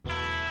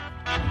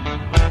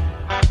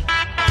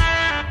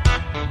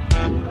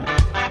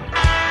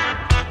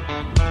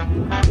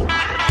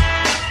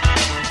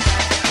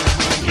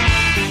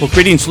Well,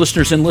 greetings,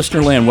 listeners in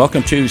Listenerland.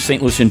 Welcome to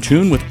St. Louis in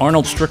Tune with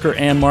Arnold Stricker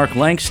and Mark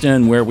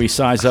Langston, where we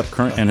size up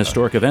current and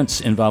historic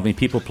events involving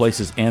people,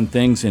 places, and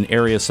things in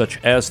areas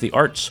such as the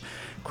arts,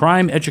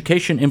 crime,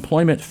 education,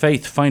 employment,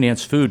 faith,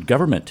 finance, food,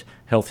 government,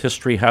 health,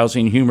 history,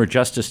 housing, humor,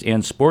 justice,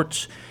 and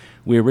sports.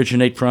 We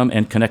originate from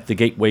and connect the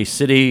gateway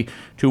city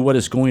to what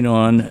is going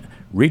on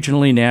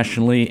regionally,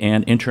 nationally,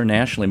 and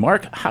internationally.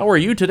 Mark, how are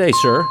you today,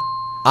 sir?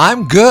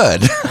 I'm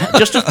good.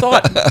 Just a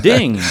thought.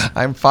 Ding.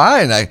 I'm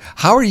fine.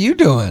 How are you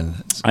doing?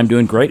 I'm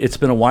doing great. It's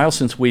been a while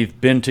since we've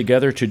been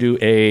together to do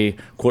a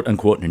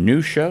quote-unquote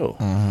new show.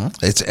 Mm-hmm.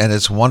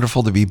 It's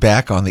wonderful to be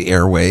back on the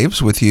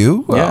airwaves with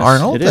you, yes,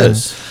 Arnold. It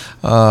is.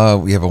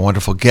 And, we have a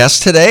wonderful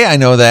guest today. I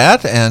know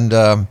that.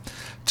 And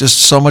just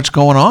so much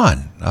going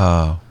on.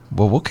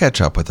 Well, we'll catch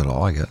up with it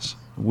all, I guess.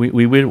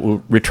 We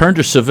will return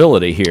to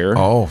civility here.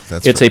 Oh,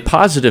 that's It's right. a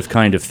positive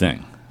kind of thing,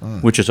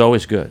 which is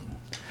always good.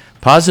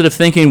 Positive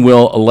thinking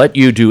will let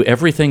you do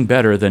everything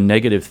better than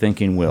negative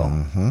thinking will.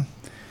 Mm-hmm.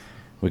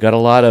 We got a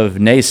lot of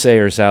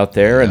naysayers out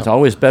there, and it's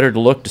always better to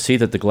look to see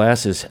that the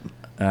glass is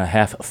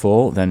half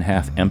full than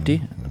half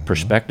empty.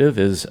 Perspective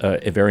is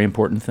a very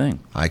important thing.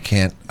 I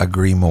can't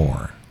agree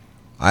more.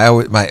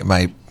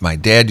 My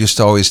dad used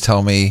to always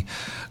tell me,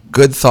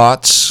 good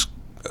thoughts,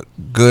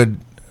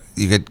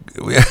 you get...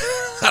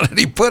 How did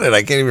he put it?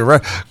 I can't even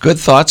remember. Good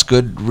thoughts,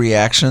 good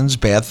reactions.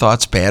 Bad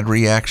thoughts, bad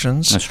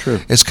reactions. That's true.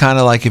 It's kind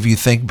of like if you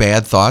think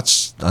bad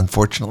thoughts,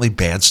 unfortunately,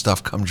 bad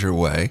stuff comes your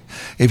way.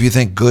 If you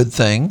think good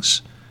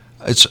things,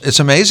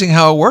 it's amazing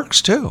how it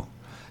works, too.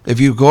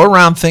 If you go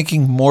around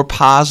thinking more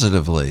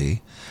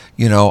positively,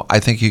 I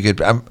think you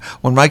get...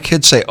 when my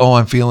kids say, oh,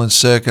 I'm feeling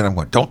sick, and I'm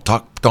going,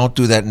 don't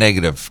do that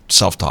negative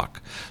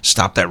self-talk.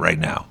 Stop that right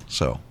now.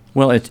 So.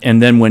 Well, and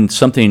then when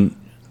something,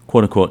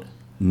 quote-unquote,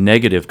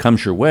 negative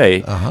comes your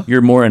way, you're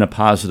more in a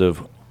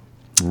positive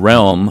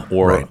realm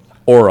or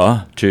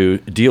aura to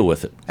deal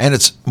with it. And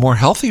it's more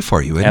healthy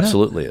for you, isn't it?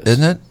 Absolutely is.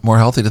 Isn't it? More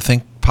healthy to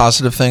think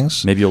positive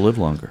things? Maybe you'll live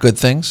longer. Good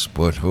things?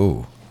 But,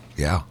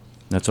 yeah.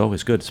 That's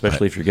always good,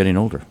 especially if you're getting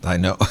older. I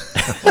know.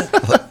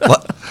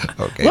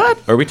 Okay. What?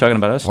 Are we talking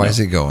about us? Why No. is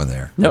he going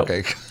there? No.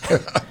 Okay.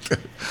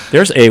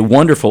 There's a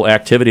wonderful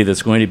activity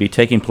that's going to be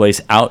taking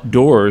place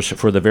outdoors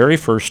for the very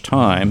first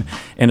time,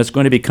 and it's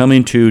going to be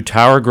coming to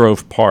Tower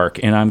Grove Park,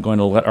 and I'm going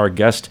to let our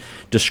guest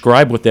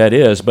describe what that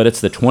is, but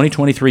it's the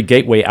 2023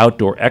 Gateway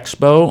Outdoor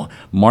Expo,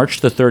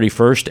 March the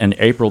 31st and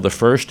April the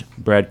 1st.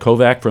 Brad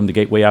Kovac from the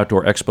Gateway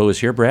Outdoor Expo is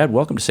here. Brad,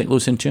 welcome to St.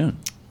 Louis in Tune.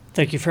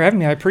 Thank you for having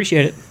me. I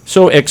appreciate it.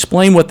 So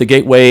explain what the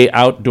Gateway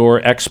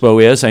Outdoor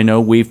Expo is. I know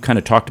we've kind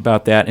of talked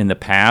about that in the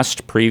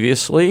past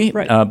previously,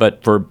 right.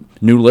 But for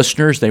new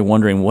listeners, they're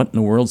wondering, what in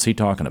the world is he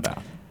talking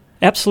about?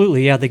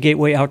 Absolutely, yeah. The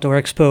Gateway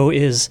Outdoor Expo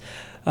is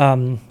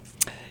a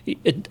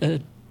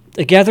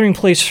gathering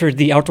place for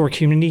the outdoor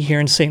community here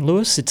in St.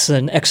 Louis. It's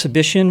an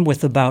exhibition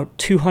with about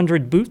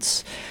 200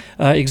 booths.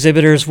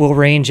 Exhibitors will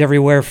range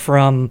everywhere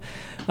from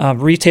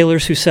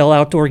retailers who sell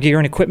outdoor gear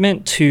and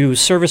equipment to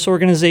service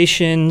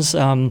organizations,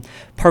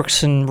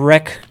 parks and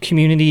rec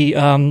community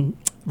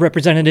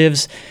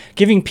representatives,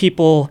 giving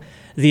people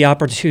the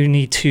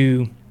opportunity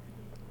to,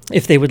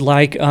 if they would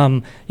like,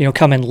 come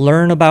and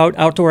learn about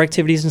outdoor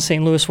activities in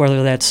St. Louis,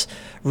 whether that's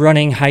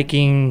running,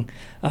 hiking,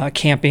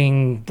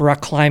 camping, rock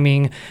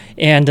climbing,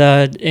 and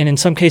in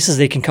some cases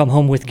they can come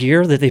home with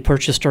gear that they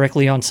purchase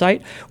directly on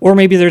site, or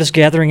maybe they're just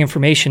gathering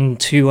information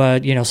to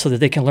so that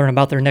they can learn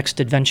about their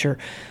next adventure.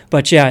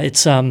 But yeah,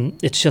 it's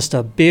just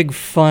a big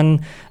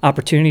fun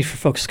opportunity for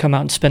folks to come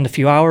out and spend a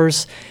few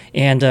hours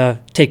and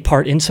take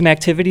part in some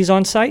activities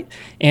on site.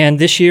 And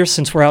this year,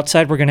 since we're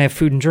outside, we're going to have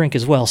food and drink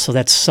as well, so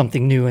that's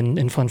something new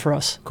and fun for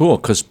us. Cool,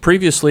 because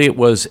previously it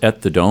was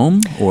at the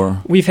Dome,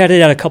 or? We've had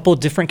it at a couple of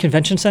different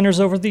convention centers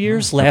over the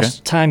years.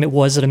 Last time it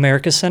was at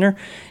America Center.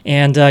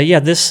 And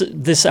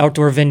this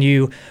outdoor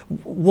venue,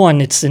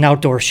 it's an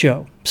outdoor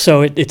show.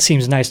 So it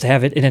seems nice to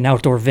have it in an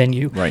outdoor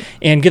venue. Right.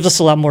 And gives us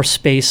a lot more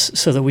space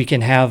so that we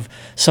can have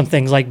some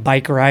things like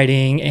bike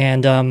riding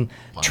and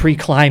tree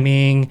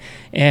climbing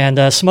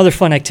and some other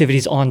fun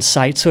activities on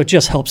site. So it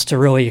just helps to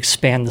really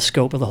expand the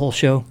scope of the whole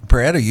show.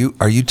 Brad,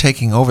 are you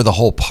taking over the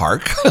whole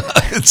park?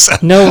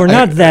 No, we're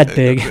not that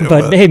big,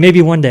 but hey,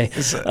 maybe one day.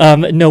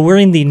 No, we're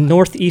in the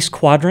northeast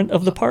quadrant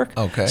of the park.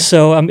 Okay.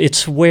 So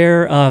it's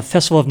where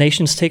Festival of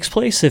Nations takes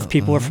place, if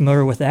people are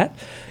familiar with that.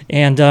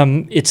 And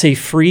it's a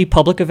free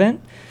public event.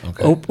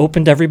 Okay.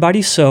 Open to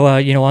everybody. So,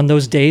 on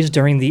those days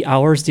during the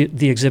hours,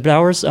 the exhibit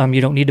hours,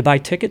 you don't need to buy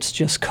tickets.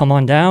 Just come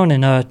on down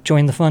and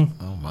join the fun.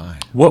 Oh, my.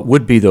 What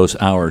would be those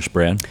hours,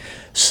 Brad?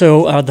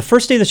 So the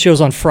first day of the show is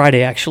on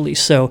Friday, actually.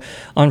 So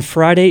on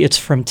Friday, it's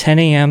from 10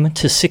 a.m.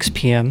 to 6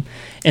 p.m.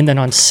 And then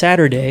on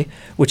Saturday,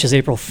 which is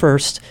April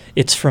 1st,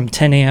 it's from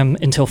 10 a.m.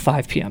 until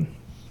 5 p.m.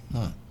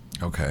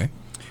 Okay.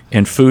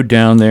 And food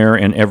down there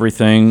and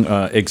everything,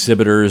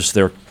 exhibitors,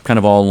 they're kind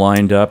of all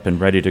lined up and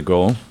ready to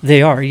go?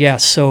 They are,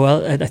 yes. So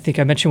I think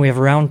I mentioned we have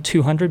around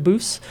 200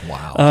 booths.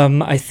 Wow.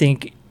 I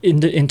think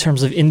in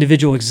terms of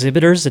individual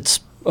exhibitors,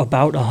 it's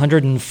about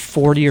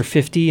 140 or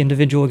 50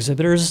 individual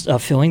exhibitors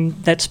filling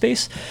that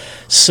space.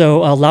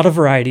 So a lot of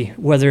variety,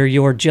 whether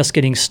you're just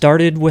getting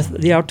started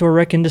with the outdoor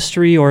rec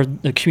industry or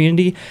the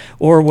community,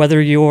 or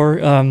whether you're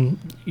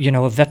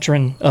a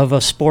veteran of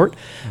a sport,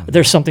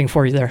 there's something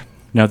for you there.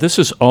 Now, this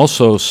is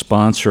also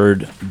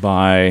sponsored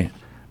by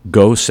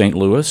Go St.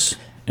 Louis.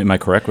 Am I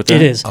correct with that?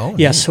 It is. Oh,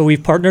 yes. neat. So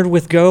we've partnered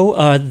with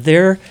Go.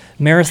 Their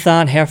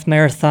marathon, half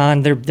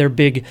marathon, their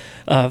big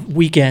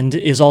weekend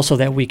is also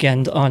that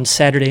weekend on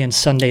Saturday and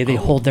Sunday. They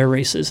hold their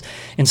races.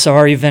 And so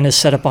our event is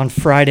set up on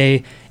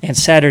Friday and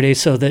Saturday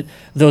so that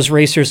those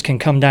racers can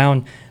come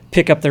down,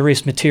 pick up their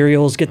race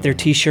materials, get their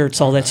T-shirts,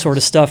 all that sort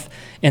of stuff,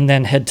 and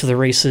then head to the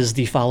races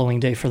the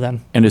following day for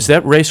them. And is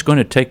that race going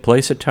to take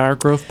place at Tower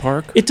Grove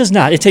Park? It does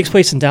not. It takes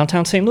place in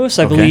downtown St. Louis.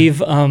 I Okay.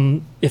 believe,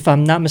 if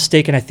I'm not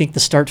mistaken, I think the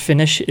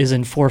start-finish is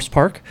in Forest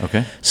Park.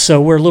 Okay.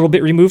 So we're a little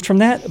bit removed from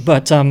that,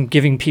 but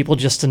giving people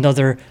just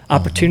another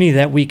opportunity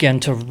that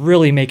weekend to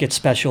really make it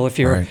special. If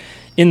you're Right.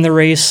 in the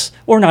race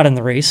or not in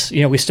the race,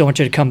 we still want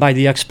you to come by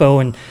the Expo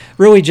and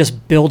really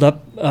just build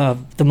up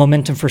the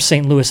momentum for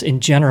St. Louis in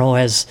general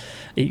as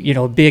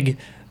a big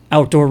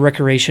outdoor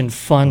recreation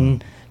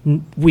fun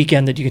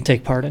weekend that you can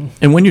take part in.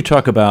 And when you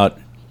talk about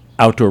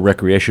outdoor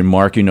recreation,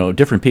 Mark,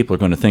 different people are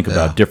going to think Yeah.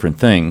 about different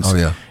things. Oh,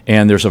 yeah.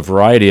 And there's a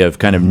variety of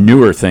kind of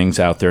newer things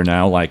out there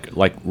now, like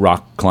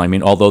rock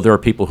climbing, although there are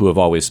people who have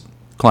always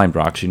climbed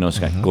rocks.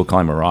 Go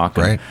climb a rock,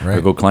 Right, right.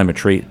 or go climb a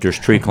tree. There's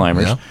tree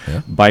climbers,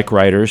 Yeah. bike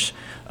riders.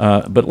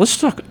 But let's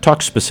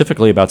talk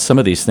specifically about some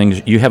of these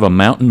things. You have a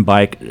mountain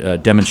bike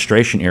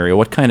demonstration area.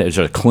 What kind of is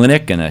it a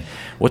clinic and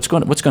what's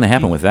going to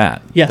happen with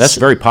that? Yes. That's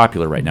very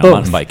popular right now. Both.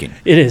 Mountain biking.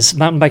 It is.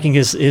 Mountain biking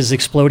is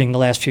exploding the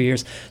last few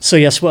years. So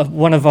yes,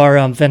 one of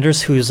our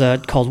vendors, who's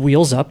called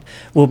Wheels Up,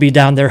 will be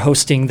down there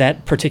hosting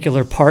that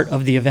particular part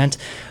of the event.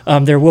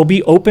 There will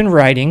be open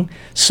riding.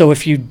 So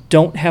if you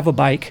don't have a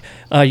bike,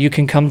 you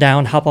can come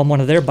down, hop on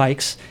one of their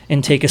bikes,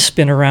 and take a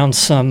spin around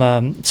some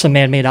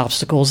man-made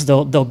obstacles.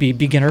 They'll be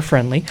beginner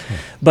friendly.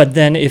 But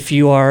then if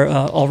you are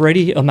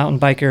already a mountain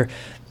biker,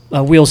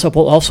 Wheels Up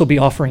will also be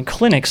offering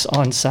clinics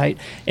on site,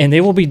 and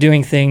they will be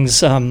doing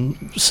things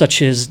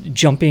such as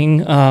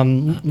jumping,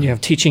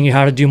 teaching you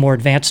how to do more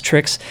advanced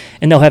tricks,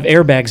 and they'll have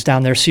airbags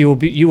down there, so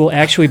you will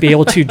actually be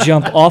able to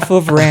jump off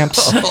of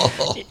ramps,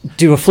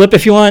 do a flip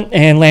if you want,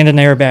 and land an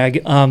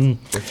airbag.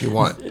 If you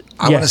want.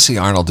 I Yeah. want to see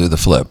Arnold do the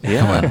flip. Yeah.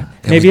 Come on.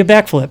 Can Maybe a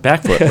backflip.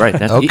 Backflip, right?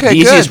 That's Okay, the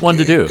easiest good. one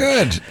to do.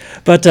 Good.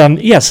 But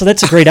so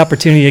that's a great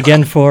opportunity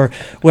again for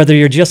whether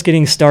you're just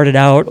getting started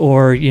out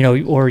or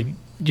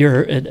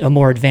you're a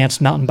more advanced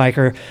mountain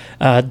biker.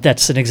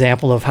 That's an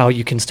example of how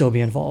you can still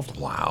be involved.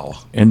 Wow.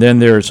 And then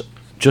there's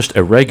just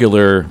a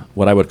regular,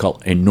 what I would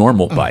call a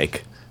normal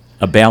bike,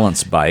 a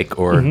balance bike,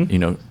 or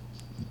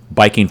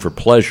biking for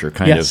pleasure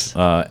kind Yes.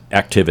 of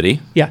activity.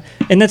 Yeah,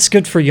 and that's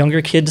good for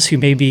younger kids who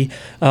maybe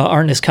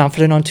aren't as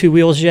confident on two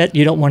wheels yet.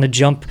 You don't want to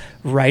jump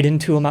right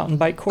into a mountain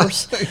bike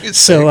course.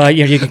 So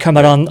you can come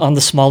out on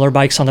the smaller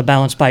bikes, on the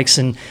balance bikes,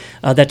 and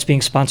that's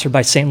being sponsored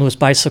by St. Louis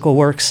Bicycle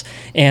Works.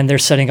 And they're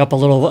setting up a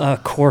little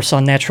course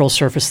on natural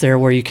surface there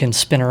where you can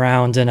spin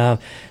around and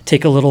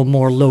take a little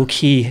more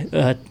low-key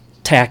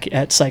tack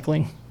at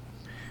cycling.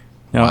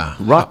 Now, Wow.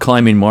 rock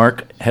climbing,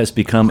 Mark, has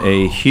become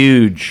a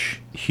huge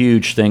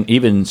thing.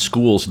 Even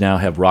schools now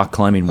have rock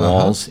climbing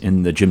walls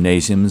in the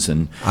gymnasiums,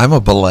 and I'm a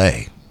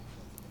belay.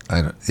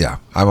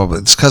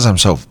 It's because I'm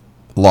so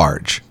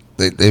large.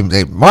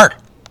 They Mark,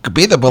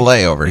 be the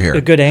belay over here.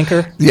 A good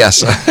anchor.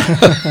 Yes.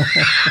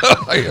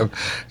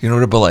 You know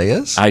what a belay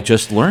is? I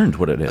just learned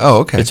what it is. Oh,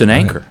 okay. It's an Okay.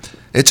 anchor.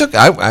 It took.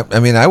 I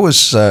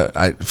was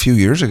a few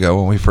years ago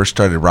when we first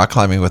started rock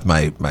climbing with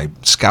my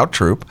scout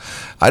troop.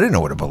 I didn't know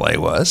what a belay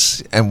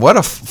was, and what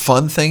a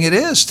fun thing it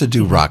is to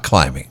do rock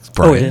climbing.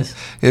 Brian. Oh, it is.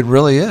 It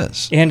really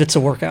is. And it's a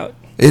workout.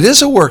 It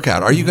is a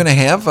workout. Are you going to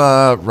have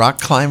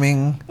rock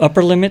climbing?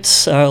 Upper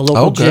Limits local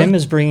Oh, good. gym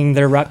is bringing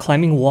their rock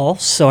climbing wall.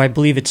 So I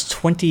believe it's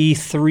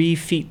 23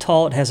 feet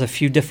tall. It has a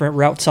few different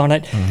routes on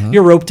it.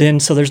 You're roped in,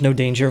 so there's no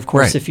danger. Of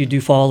course, Right. if you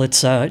do fall, it's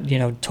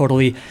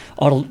totally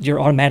you're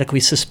automatically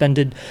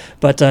suspended.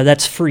 But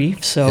that's free.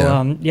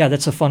 So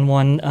that's a fun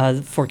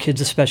one for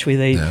kids, especially.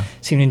 They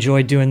seem to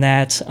enjoy doing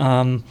that.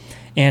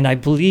 And I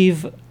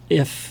believe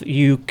if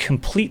you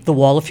complete the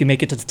wall, if you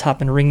make it to the top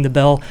and ring the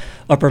bell,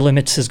 Upper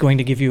Limits is going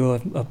to give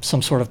you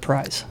some sort of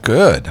prize.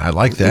 Good. I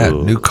like that.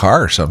 Ooh. New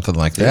car or something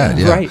like that.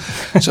 Yeah. Right.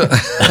 So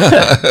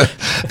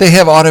they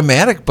have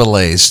automatic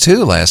belays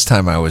too. Last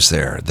time I was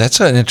there, that's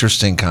an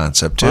interesting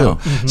concept too. Wow.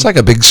 It's like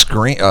a big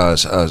spring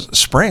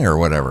or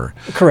whatever.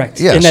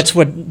 Correct. Yes.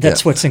 And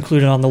that's what's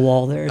included on the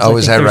wall there. Oh,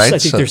 is that right? I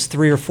think So- there's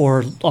 3 or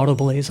 4 auto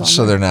belays on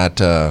So there.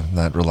 they're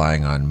not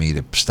relying on me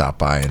to stop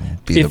by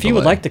and be If the you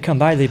would belay. like to come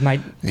by, they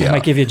might Yeah.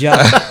 give you a job.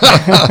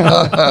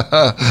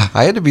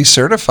 I had to be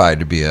certified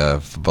to be a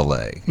of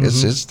belay.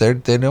 It's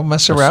they don't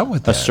mess around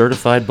with that. A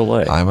certified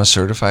belay. I'm a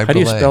certified How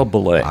belay. do you spell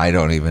belay? I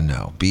don't even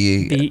know.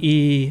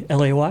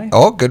 Belay.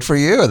 Oh, good for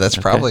you. That's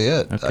probably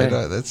it.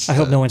 Okay. I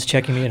hope no one's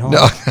checking me at home.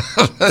 No,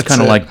 It's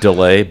kind of like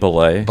delay,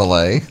 belay.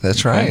 belay.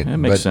 That's right. that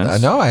makes sense. I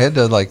know I had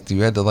to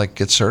you had to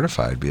get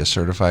certified, be a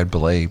certified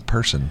belay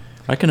person.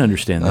 I can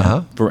understand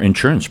that for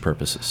insurance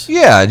purposes.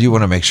 Yeah, and you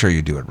want to make sure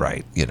you do it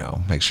right.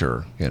 Make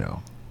sure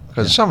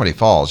because if somebody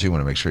falls, you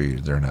want to make sure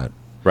they're not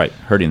Right,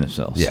 hurting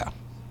themselves. Yeah,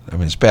 I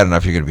mean it's bad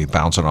enough you're going to be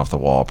bouncing off the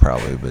wall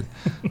probably, but.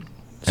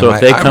 So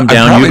if they come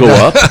down, you go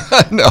up?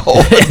 No.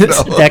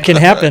 That can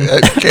happen.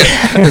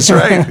 That's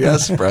right.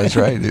 Yes, that's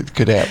right. It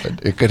could happen.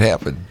 It could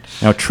happen.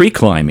 Now, tree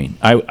climbing.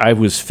 I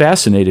was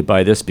fascinated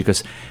by this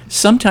because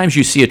sometimes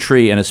you see a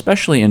tree, and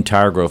especially in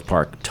Tower Grove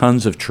Park,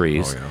 tons of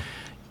trees. Oh, yeah.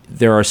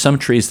 There are some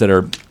trees that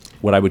are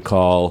what I would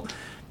call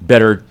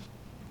better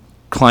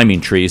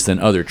climbing trees than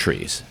other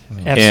trees.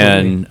 Absolutely.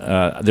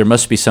 And there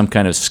must be some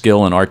kind of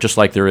skill and art, just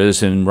like there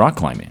is in rock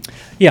climbing.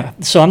 Yeah,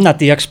 so I'm not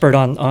the expert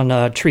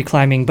on tree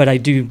climbing, but I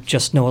do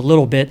just know a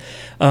little bit.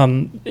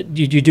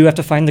 You do have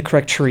to find the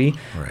correct tree.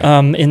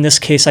 Right. In this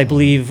case, I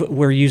believe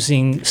we're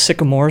using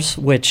sycamores,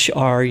 which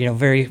are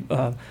very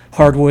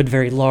hardwood,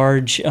 very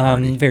large,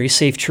 very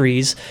safe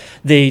trees.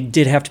 They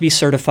did have to be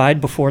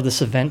certified before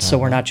this event, so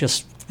we're not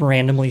just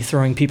randomly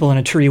throwing people in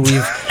a tree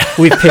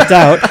we've picked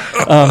out.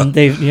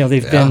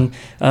 They've been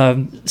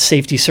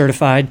safety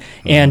certified,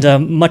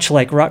 and much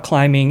like rock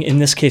climbing, in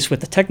this case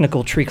with the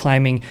technical tree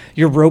climbing,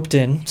 you're roped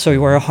in, so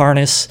you wear a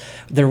harness.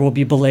 There will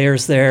be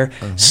belayers there,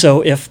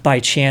 so if by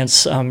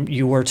chance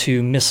you were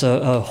to miss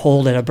a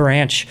hold at a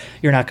branch,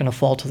 you're not going to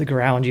fall to the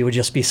ground. You would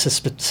just be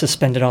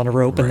suspended on a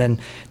rope, and then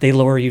they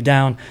lower you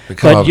down.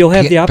 But you'll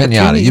have the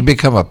opportunity. Pinata. You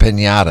become a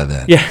pinata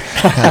then. Yeah.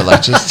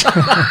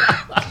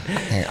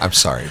 I'm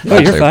sorry. No,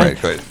 you're fine.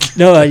 Right, go ahead.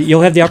 No,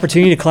 you'll have the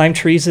opportunity to climb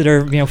trees that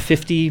are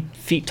 50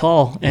 feet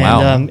tall,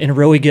 and Wow.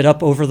 really get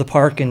up over the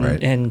park and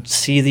Right. and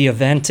see the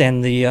event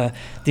and the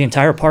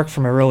entire park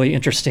from a really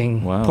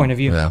interesting Wow. point of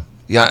view. Yeah.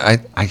 Yeah,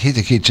 I hate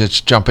to keep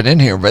just jumping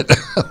in here, but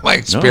my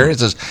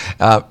experience is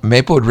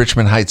Maplewood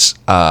Richmond Heights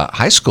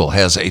High School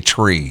has a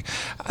tree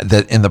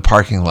that in the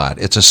parking lot.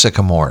 It's a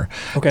sycamore,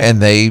 Okay.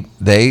 and the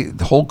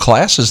whole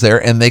class is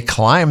there, and they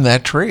climb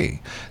that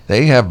tree.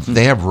 They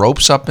have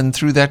ropes up and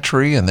through that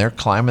tree, and they're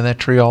climbing that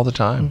tree all the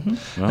time.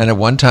 And at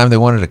one time, they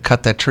wanted to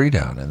cut that tree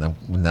down, and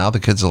now the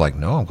kids are like,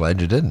 "No, I'm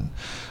glad you didn't."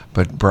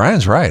 But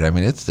Brian's right. I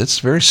mean, it's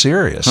very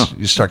serious.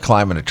 You start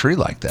climbing a tree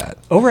like that.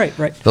 Oh, right.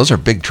 Those are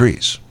big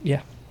trees.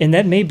 Yeah. And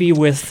that may be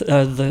with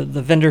the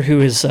vendor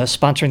who is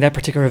sponsoring that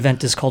particular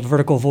event is called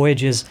Vertical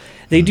Voyages.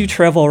 They do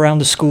travel around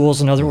to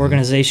schools and other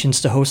organizations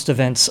to host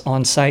events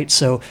on site,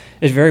 so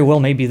it very well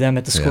may be them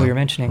at the school Yeah. you're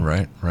mentioning.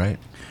 Right.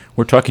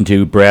 We're talking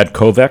to Brad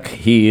Kovek.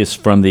 He is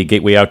from the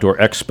Gateway Outdoor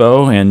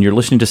Expo, and you're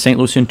listening to St.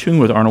 Louis in Tune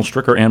with Arnold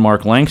Stricker and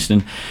Mark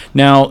Langston.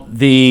 Now,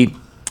 the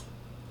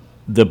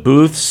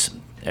booths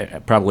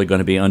probably going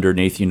to be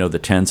underneath, the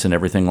tents and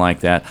everything like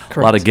that. Correct.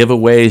 A lot of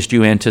giveaways. Do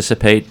you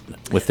anticipate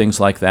with things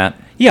like that?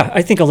 Yeah,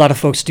 I think a lot of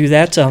folks do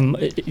that.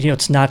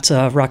 It's not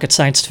rocket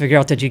science to figure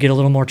out that you get a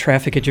little more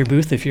traffic at your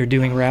booth if you're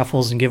doing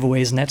raffles and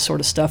giveaways and that sort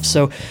of stuff.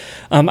 So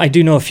I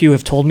do know a few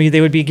have told me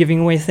they would be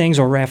giving away things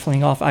or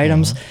raffling off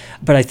items,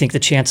 but I think the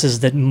chances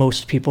that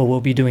most people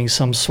will be doing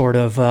some sort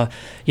of,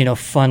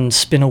 fun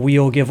spin a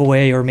wheel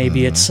giveaway, or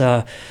maybe it's,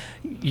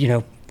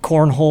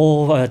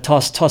 cornhole,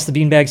 toss the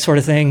beanbag sort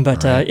of thing.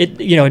 But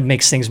it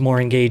makes things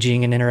more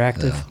engaging and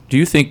interactive. Yeah. Do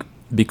you think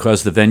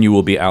because the venue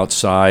will be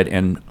outside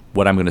and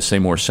what I'm going to say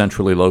more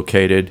centrally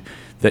located,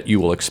 that you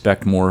will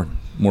expect more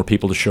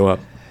people to show up?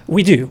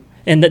 We do,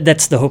 and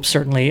that's the hope,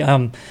 certainly.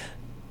 Having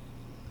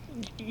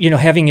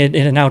it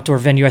in an outdoor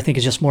venue, I think,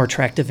 is just more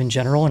attractive in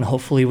general, and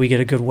hopefully we get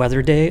a good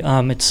weather day.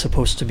 It's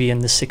supposed to be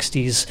in the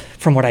 60s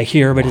from what I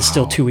hear, but it's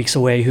still 2 weeks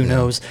away. Who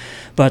knows?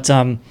 But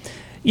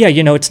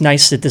it's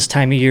nice at this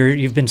time of year.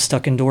 You've been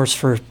stuck indoors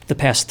for the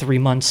past 3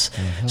 months,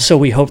 so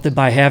we hope that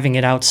by having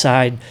it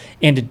outside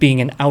and it being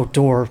an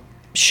outdoor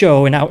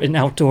show, an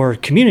outdoor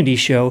community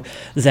show,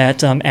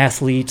 that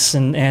athletes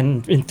and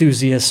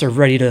enthusiasts are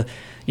ready to,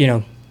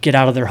 get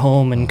out of their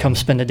home and come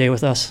spend a day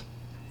with us.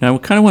 Now, I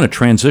kind of want to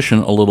transition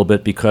a little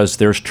bit because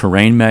there's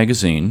Terrain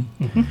Magazine,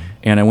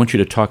 and I want you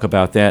to talk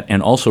about that,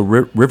 and also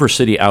River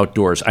City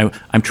Outdoors.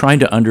 I'm trying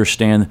to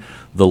understand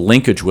the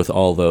linkage with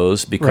all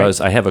those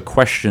because I have a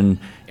question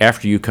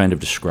after you kind of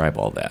describe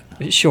all that.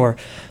 Sure.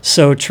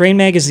 So Terrain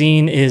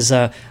Magazine is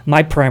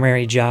my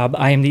primary job.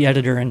 I am the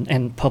editor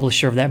and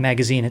publisher of that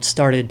magazine. It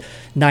started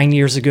 9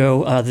 years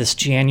ago this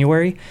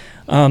January.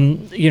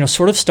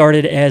 Sort of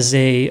started as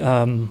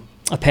a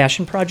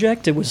passion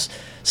project. It was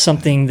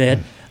something that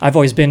I've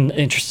always been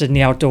interested in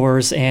the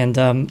outdoors, and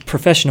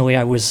professionally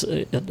I was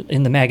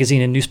in the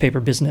magazine and newspaper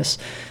business.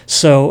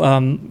 So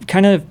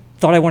kind of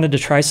thought I wanted to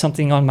try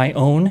something on my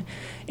own,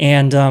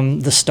 and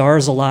the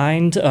stars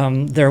aligned.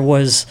 There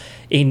was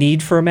a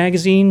need for a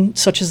magazine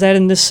such as that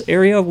in this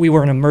area. We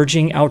were an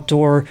emerging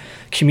outdoor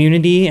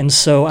community, and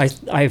so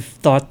I've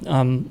thought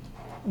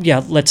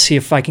let's see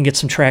if I can get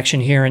some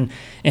traction here and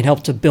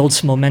help to build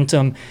some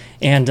momentum.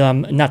 And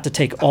not to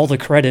take all the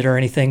credit or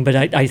anything, but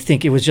I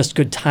think it was just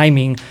good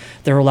timing.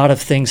 There were a lot of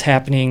things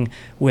happening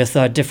with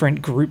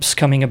different groups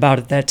coming about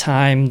at that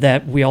time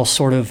that we all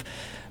sort of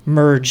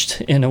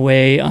merged in a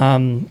way.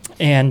 And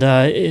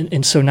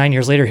so 9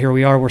 years later, here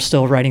we are. We're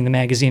still writing the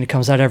magazine. It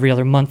comes out every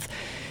other month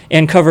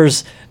and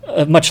covers,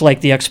 much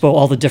like the Expo,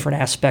 all the different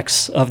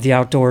aspects of the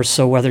outdoors.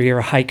 So whether you're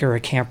a hiker,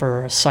 a camper,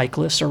 or a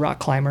cyclist, or rock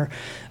climber,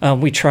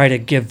 we try to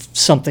give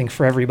something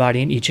for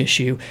everybody in each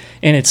issue.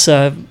 And it's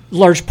a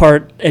large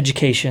part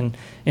education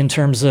in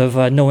terms of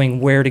knowing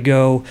where to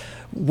go,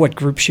 what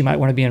groups you might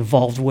want to be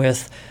involved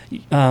with,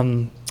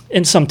 and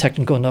some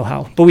technical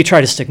know-how. But we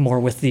try to stick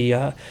more with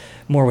the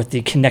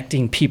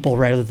connecting people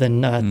rather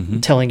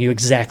than telling you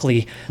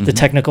exactly the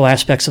technical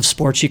aspects of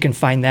sports. You can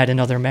find that in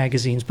other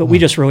magazines, but we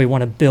just really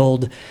want to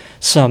build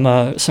some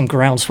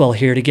groundswell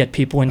here to get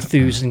people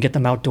enthused and get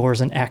them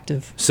outdoors and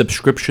active.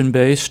 Subscription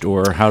based,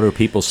 or how do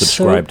people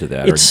subscribe to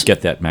that or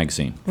get that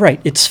magazine? Right,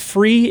 it's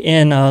free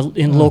in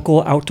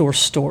local outdoor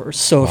stores.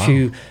 So if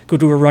you go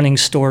to a running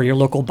store, your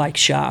local bike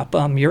shop,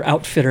 your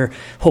outfitter,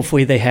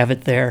 hopefully they have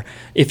it there.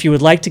 If you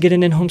would like to get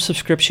an in-home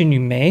subscription, you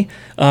may.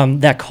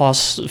 That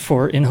costs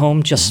for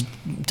in-home just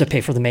to pay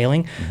for the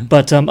mailing.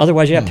 But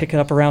otherwise, pick it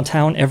up around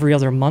town every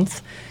other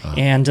month.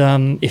 And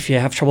if you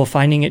have trouble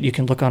finding it, you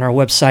can look on our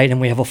website,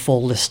 and we have a full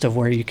list of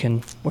where you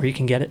can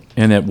get it.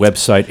 And that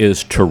website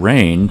is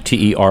Terrain,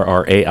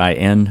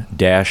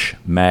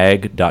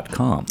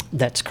 TERRAIN-mag.com.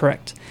 That's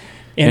correct.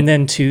 And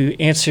then to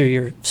answer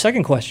your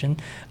second question,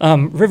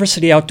 River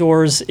City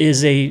Outdoors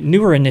is a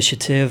newer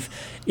initiative.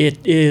 It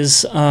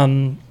is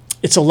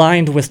it's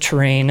aligned with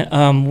Terrain.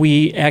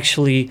 We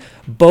actually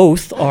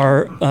both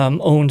are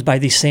owned by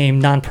the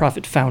same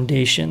nonprofit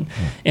foundation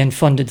and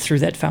funded through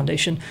that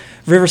foundation.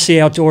 River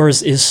City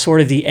Outdoors is sort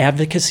of the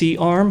advocacy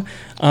arm.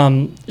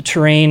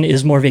 Terrain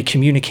is more of a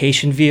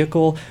communication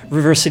vehicle.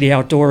 River City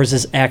Outdoors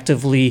is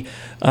actively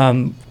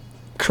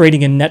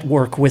creating a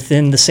network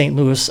within the St.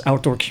 Louis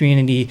outdoor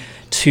community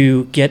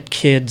to get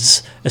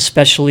kids,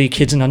 especially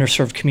kids in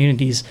underserved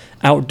communities,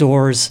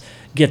 outdoors,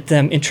 get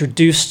them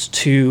introduced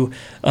to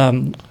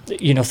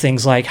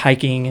things like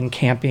hiking and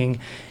camping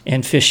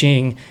and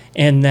fishing,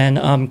 and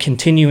then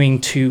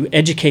continuing to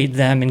educate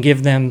them and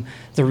give them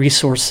the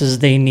resources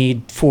they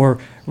need for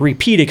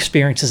repeat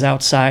experiences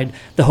outside.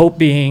 The hope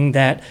being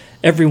that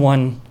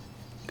everyone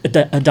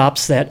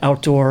adopts that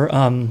outdoor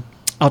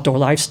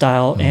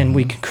lifestyle, and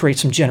we can create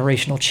some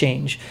generational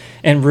change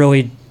and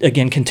really,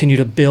 again, continue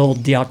to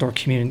build the outdoor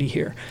community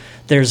here.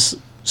 There's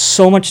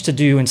so much to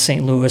do in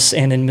St. Louis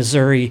and in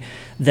Missouri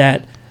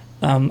that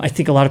I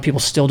think a lot of people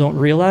still don't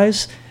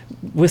realize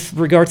with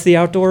regard to the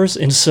outdoors.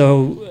 And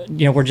so,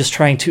 we're just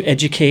trying to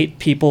educate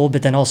people,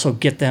 but then also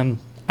get them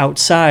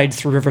outside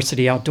through River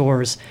City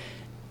Outdoors,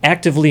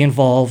 actively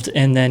involved,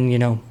 and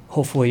then,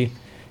 hopefully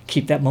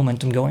keep that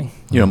momentum going.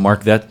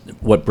 Mark, that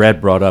what Brad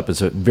brought up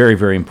is a very,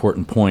 very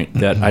important point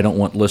that I don't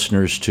want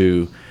listeners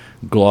to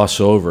gloss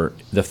over.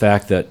 The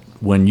fact that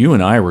when you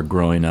and I were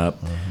growing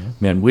up,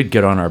 man, we'd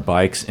get on our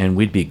bikes and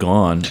we'd be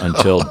gone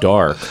until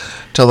dark.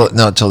 Till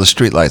the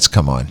street lights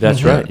come on.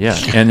 That's right, yeah.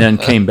 And then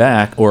came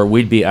back, or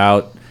we'd be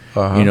out,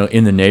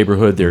 in the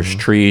neighborhood. There's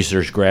trees,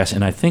 there's grass.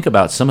 And I think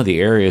about some of the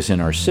areas in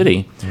our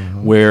city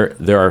where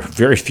there are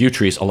very few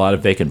trees, a lot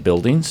of vacant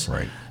buildings.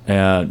 Right.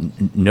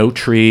 No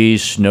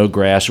trees, no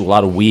grass, a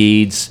lot of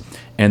weeds,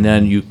 and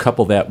then you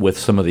couple that with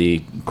some of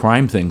the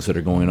crime things that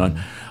are going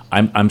on.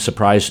 I'm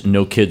surprised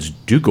no kids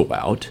do go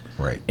out,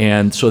 right?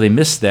 And so they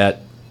miss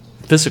that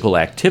physical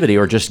activity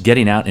or just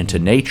getting out into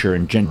nature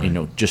and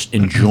just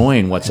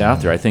enjoying what's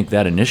out there. I think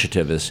that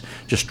initiative is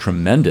just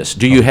tremendous.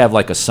 Do you have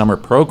like a summer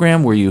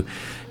program where you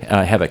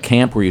have a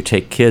camp where you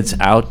take kids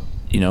out?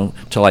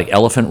 To like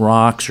Elephant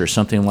Rocks or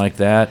something like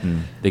that,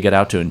 and they get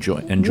out to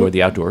enjoy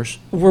the outdoors?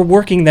 We're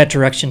working that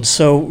direction.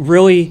 So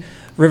really,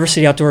 River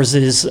City Outdoors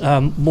is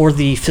more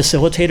the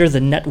facilitator,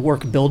 the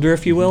network builder,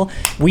 if you will.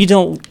 We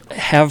don't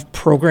have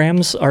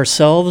programs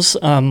ourselves.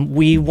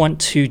 We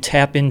want to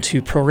tap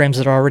into programs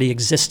that are already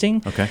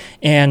existing,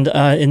 and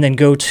then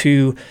go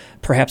to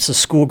perhaps a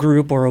school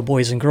group or a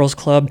Boys and Girls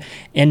Club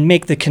and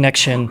make the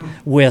connection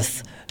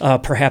with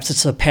perhaps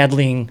it's a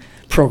paddling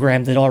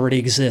program that already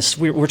exists.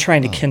 We're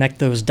trying to connect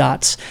those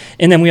dots.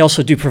 And then we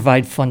also do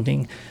provide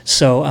funding.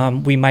 So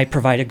we might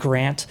provide a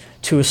grant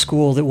to a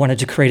school that wanted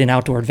to create an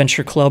outdoor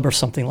adventure club or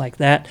something like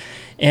that,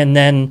 and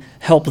then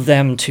help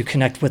them to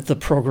connect with the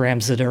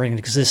programs that are in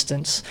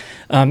existence.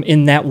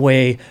 In that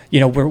way,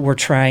 we're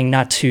trying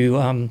not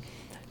to,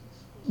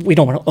 we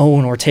don't want to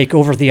own or take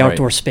over the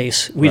outdoor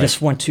space. We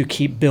just want to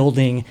keep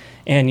building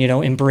and,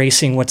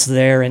 embracing what's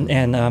there and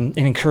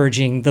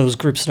encouraging those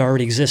groups that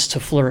already exist to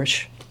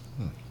flourish.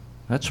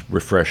 That's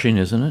refreshing,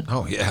 isn't it?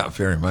 Oh, yeah,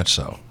 very much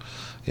so.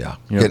 Yeah.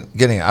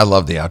 I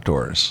love the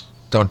outdoors.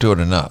 Don't do it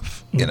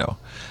enough,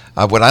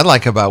 What I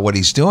like about what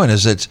he's doing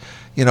is it's,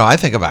 I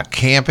think about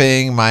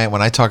camping.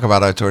 When I talk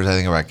about outdoors, I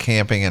think about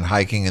camping and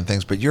hiking and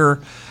things, but you're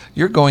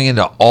going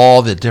into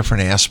all the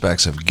different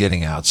aspects of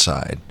getting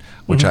outside,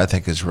 which I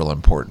think is real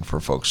important for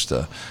folks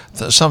to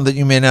some that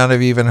you may not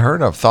have even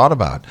heard of, thought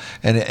about.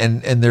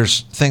 And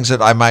there's things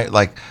that I might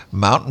like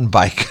mountain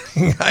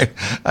biking.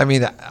 I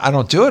mean, I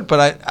don't do it,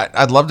 but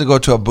I'd love to go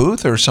to a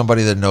booth or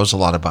somebody that knows a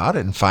lot about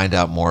it and find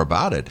out more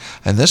about it.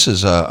 And this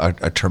is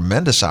a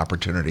tremendous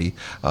opportunity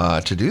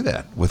to do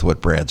that with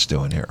what Brad's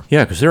doing here.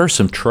 Yeah, because there are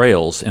some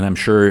trails, and I'm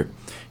sure,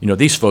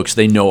 these folks,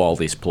 they know all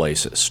these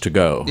places to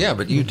go. Yeah,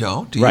 but you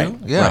don't, do you? Right.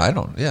 Yeah, Right. I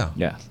don't, yeah.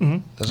 Yeah.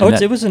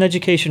 It was an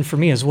education for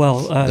me as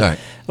well. Right.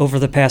 Over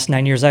the past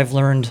 9 years, I've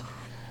learned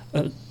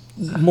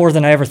more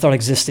than I ever thought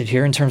existed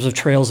here in terms of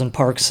trails and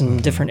parks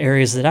and different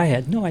areas that I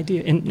had no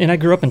idea. And I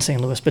grew up in St.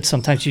 Louis, but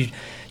sometimes you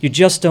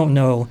just don't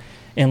know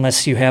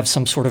unless you have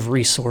some sort of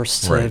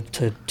resource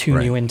to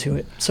tune you into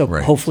it. So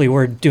hopefully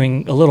we're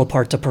doing a little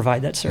part to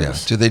provide that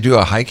service. Yeah. Do they do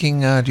a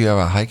hiking? Do you have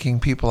a hiking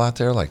people out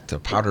there, like the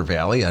Powder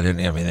Valley?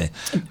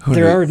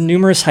 There are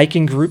numerous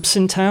hiking groups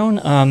in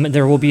town.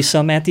 There will be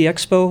some at the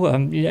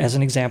Expo, as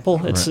an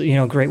example. It's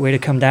a great way to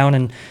come down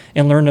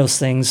and learn those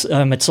things.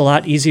 It's a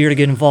lot easier to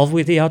get involved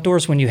with the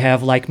outdoors when you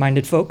have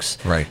like-minded folks.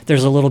 Right.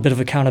 There's a little bit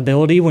of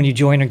accountability when you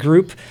join a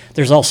group.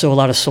 There's also a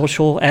lot of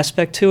social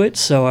aspect to it.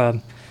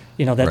 So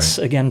that's,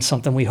 again,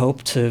 something we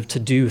hope to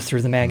do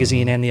through the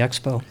magazine and the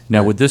Expo.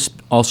 Now, would this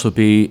also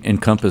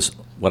encompass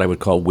what I would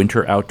call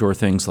winter outdoor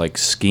things like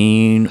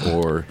skiing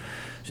or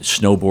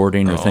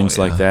snowboarding or things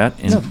like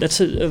that? No, that's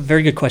a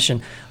very good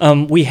question.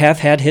 We have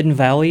had Hidden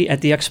Valley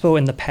at the Expo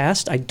in the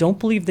past. I don't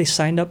believe they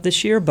signed up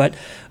this year, but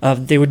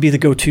they would be the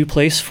go-to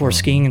place for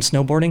skiing and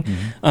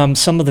snowboarding.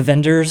 Some of the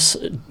vendors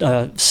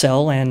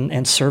sell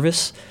and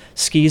service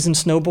skis and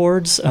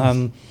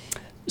snowboards.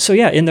 So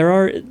yeah, and there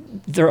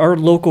are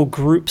local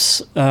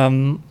groups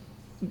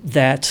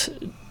that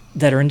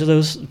are into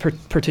those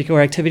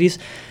particular activities.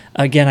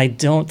 Again, I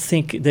don't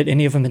think that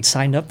any of them had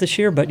signed up this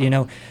year, but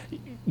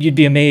you'd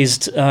be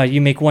amazed.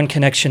 You make one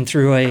connection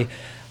through a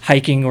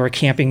hiking or a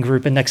camping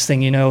group, and next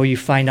thing you know, you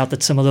find out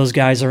that some of those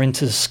guys are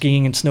into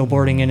skiing and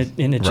snowboarding,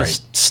 and it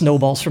just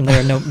snowballs from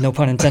there. No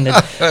pun intended.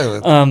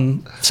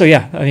 So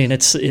yeah, I mean,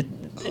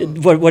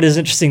 what is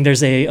interesting.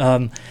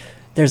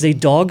 There's a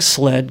dog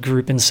sled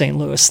group in St.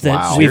 Louis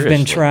that we've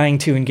been trying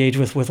to engage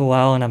with a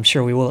while, and I'm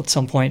sure we will at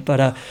some point.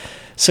 But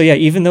so yeah,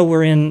 even though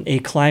we're in a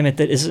climate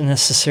that isn't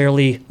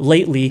necessarily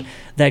lately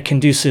that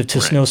conducive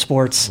to snow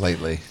sports,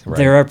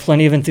 there are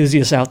plenty of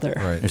enthusiasts out there.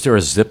 Right. Is there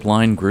a zip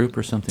line group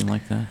or something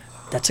like that?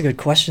 That's a good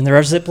question. There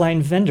are zip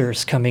line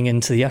vendors coming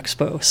into the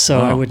Expo,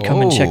 so I would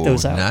come and check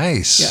those out.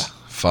 Nice. Yeah.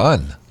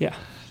 Fun. Yeah.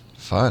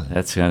 Fun.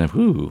 That's kind of,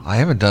 ooh. I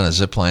haven't done a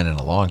zip line in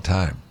a long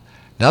time.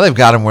 Now they've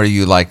got them where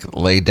you like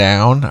lay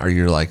down or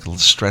you're like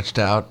stretched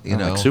out,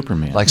 like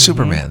Superman. Like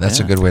Superman. That's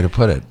a good way to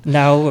put it.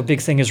 Now a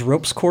big thing is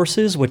ropes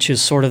courses, which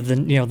is sort of the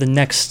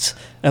next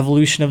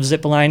evolution of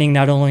zip lining.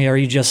 Not only are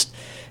you just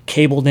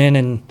cabled in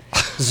and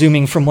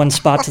zooming from one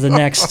spot to the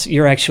next,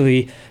 you're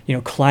actually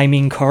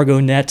climbing cargo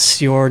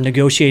nets. You're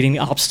negotiating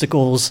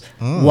obstacles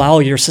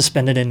while you're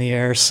suspended in the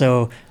air.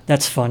 So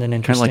that's fun and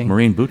interesting. Kind of like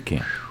Marine boot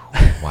camp.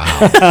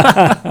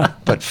 Wow.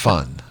 But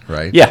fun.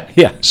 Right?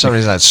 Yeah.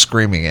 Somebody's not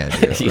screaming at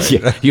you. Right?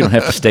 Yeah, you don't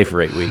have to stay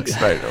for 8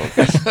 weeks. Right.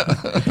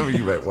 Okay.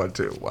 You might want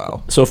to.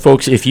 Wow. So,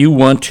 folks, if you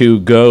want to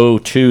go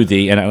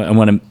to and I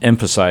want to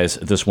emphasize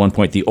at this one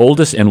point, the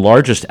oldest and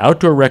largest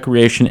outdoor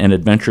recreation and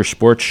adventure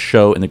sports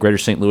show in the greater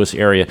St. Louis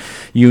area,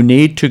 you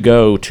need to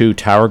go to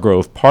Tower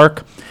Grove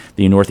Park,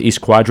 the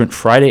Northeast Quadrant,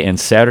 Friday and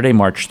Saturday,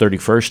 March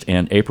 31st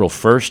and April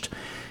 1st.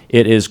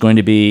 It is going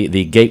to be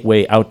the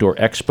Gateway Outdoor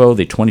Expo,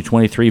 the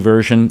 2023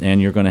 version,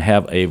 and you're going to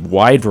have a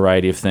wide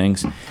variety of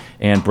things.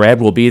 And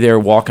Brad will be there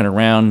walking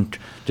around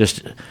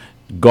just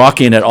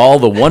gawking at all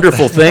the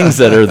wonderful things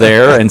that are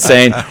there and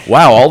saying,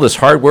 wow, all this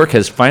hard work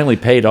has finally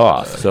paid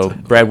off. So,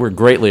 Brad, we're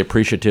greatly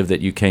appreciative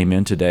that you came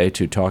in today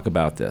to talk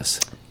about this.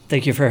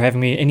 Thank you for having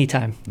me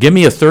anytime. Give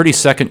me a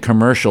 30-second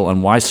commercial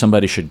on why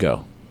somebody should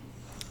go.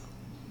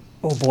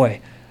 Oh,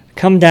 boy.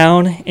 Come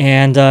down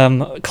and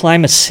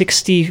climb a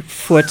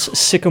 60-foot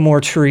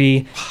sycamore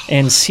tree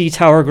and see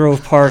Tower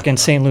Grove Park in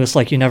St. Louis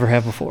like you never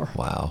have before.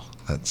 Wow.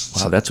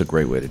 That's a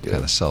great way to do it.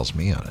 Kind of sells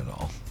me on it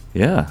all.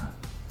 Yeah.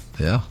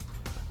 Yeah.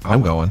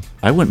 I'm going.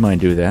 I wouldn't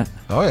mind doing that.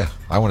 Oh, yeah.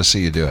 I want to see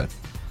you do it.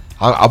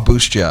 I'll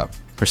boost you up.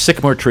 For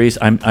sycamore trees,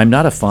 I'm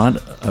not a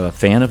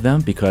fan of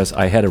them because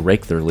I had to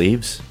rake their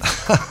leaves.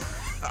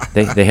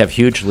 They have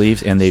huge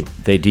leaves and they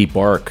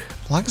debark.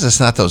 As long as it's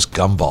not those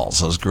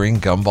gumballs, those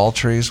green gumball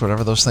trees,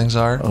 whatever those things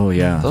are. Oh,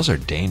 yeah. Those are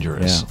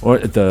dangerous. Yeah. Or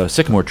the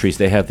sycamore trees,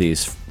 they have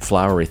these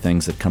flowery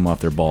things that come off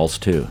their balls,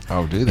 too.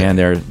 Oh, do they? And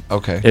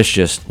okay. It's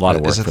just a lot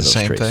of work Is it for the those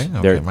same trees. thing?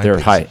 Okay, They're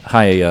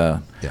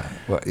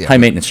high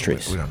maintenance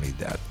trees. We don't need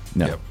that.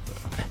 No. Yep.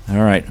 Okay.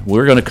 All right.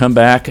 We're going to come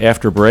back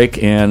after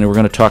break, and we're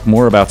going to talk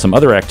more about some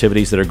other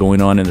activities that are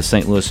going on in the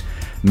St. Louis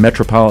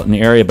metropolitan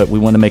area, but we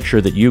want to make sure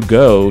that you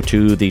go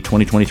to the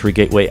 2023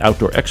 Gateway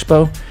Outdoor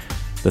Expo,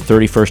 the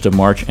 31st of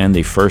March and the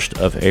 1st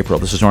of April.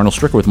 This is Arnold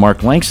Stricker with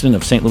Mark Langston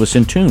of St. Louis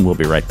in Tune. We'll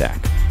be right back.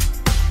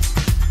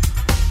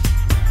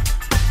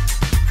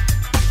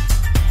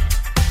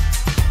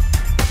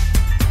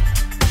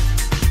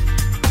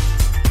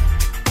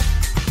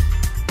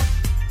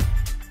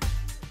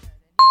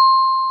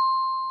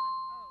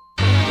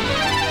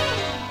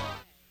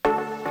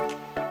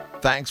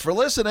 Thanks for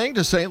listening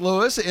to St.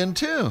 Louis in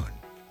Tune.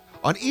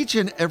 On each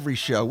and every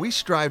show, we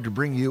strive to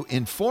bring you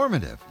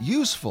informative,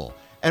 useful,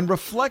 and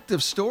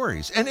reflective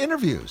stories and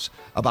interviews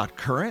about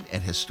current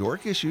and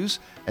historic issues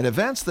and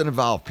events that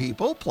involve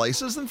people,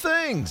 places, and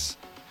things.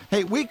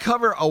 Hey, we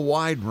cover a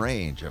wide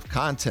range of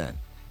content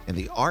in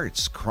the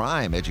arts,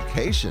 crime,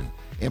 education,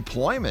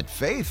 employment,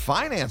 faith,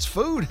 finance,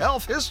 food,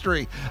 health,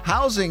 history,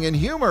 housing, and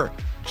humor,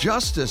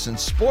 justice, and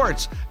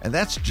sports, and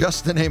that's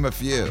just to name a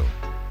few.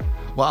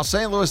 While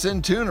St. Louis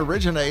in Tune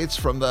originates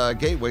from the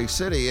Gateway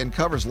City and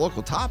covers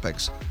local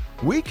topics,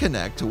 we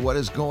connect to what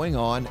is going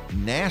on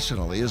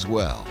nationally as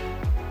well.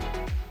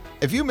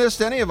 If you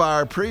missed any of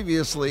our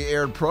previously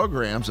aired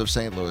programs of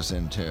St. Louis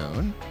in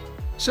Tune,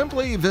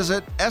 simply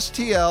visit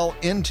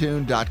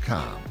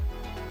stlintune.com.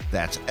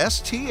 That's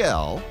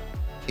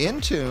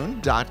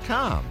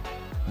stlintune.com.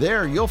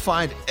 There you'll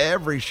find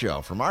every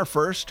show from our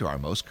first to our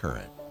most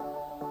current.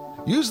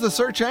 Use the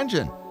search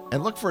engine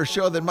and look for a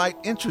show that might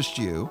interest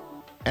you.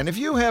 And if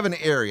you have an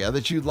area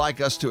that you'd like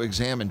us to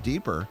examine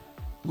deeper,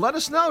 let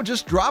us know.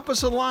 Just drop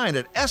us a line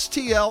at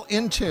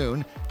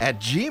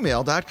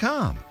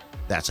stlintune@gmail.com.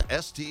 That's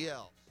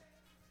STL.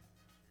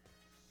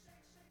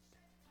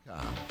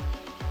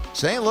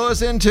 St.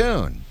 Louis in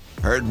Tune,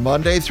 heard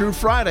Monday through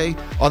Friday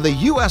on the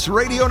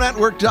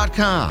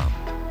usradionetwork.com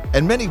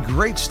and many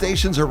great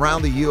stations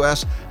around the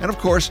U.S. and, of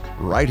course,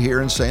 right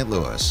here in St.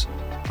 Louis.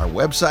 Our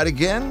website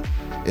again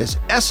is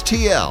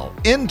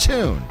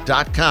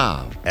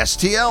stlintune.com.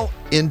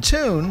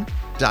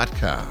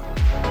 stlintune.com.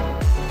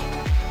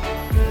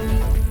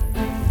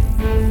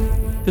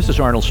 This is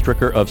Arnold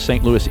Stricker of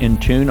St. Louis in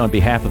Tune on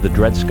behalf of the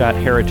Dred Scott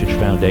Heritage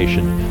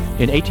Foundation.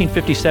 In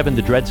 1857,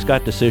 the Dred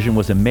Scott decision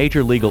was a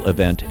major legal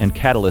event and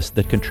catalyst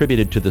that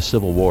contributed to the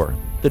Civil War.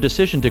 The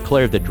decision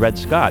declared that Dred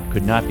Scott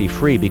could not be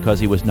free because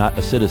he was not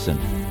a citizen.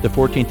 The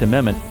 14th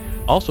Amendment,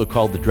 also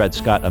called the Dred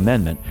Scott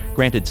Amendment,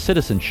 granted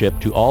citizenship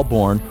to all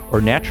born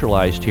or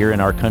naturalized here in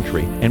our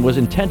country and was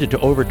intended to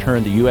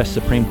overturn the U.S.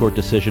 Supreme Court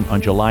decision on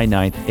July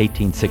 9,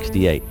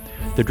 1868.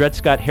 The Dred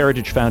Scott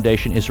Heritage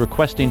Foundation is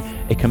requesting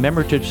a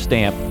commemorative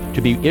stamp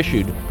to be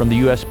issued from the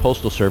U.S.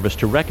 Postal Service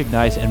to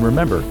recognize and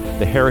remember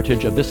the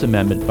heritage of this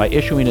amendment by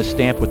issuing a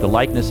stamp with the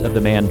likeness of the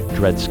man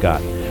Dred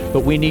Scott.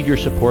 But we need your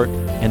support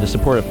and the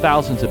support of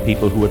thousands of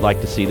people who would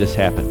like to see this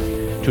happen.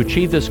 To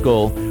achieve this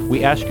goal,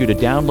 we ask you to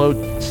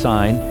download,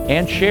 sign,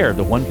 and share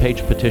the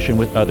one-page petition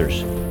with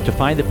others. To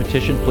find the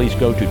petition, please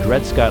go to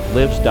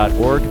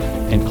dredscottlives.org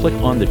and click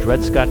on the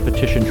Dred Scott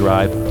Petition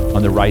Drive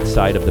on the right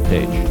side of the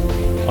page.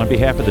 On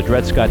behalf of the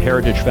Dred Scott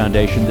Heritage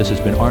Foundation, this has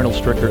been Arnold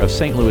Stricker of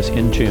St. Louis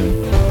in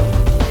Tune.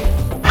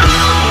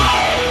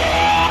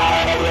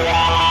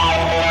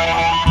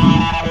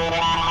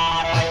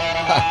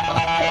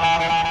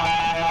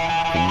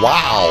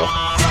 Wow.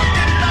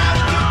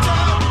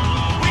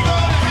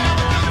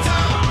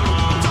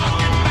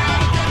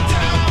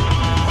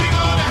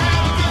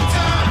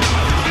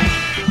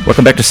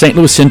 Welcome back to St.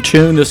 Louis in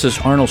Tune. This is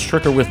Arnold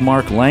Stricker with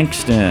Mark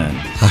Langston.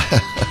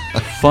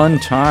 Fun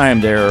time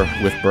there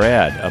with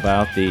Brad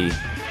about the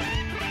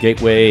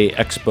Gateway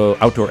Expo,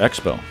 Outdoor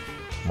Expo.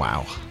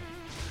 Wow.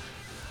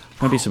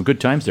 Going to be some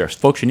good times there.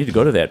 Folks, you need to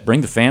go to that.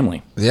 Bring the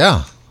family.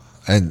 Yeah.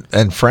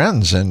 And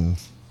friends and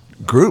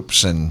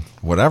groups and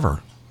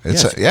whatever.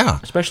 It's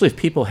yes. Especially if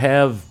people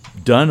have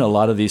done a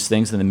lot of these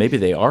things and then maybe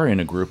they are in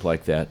a group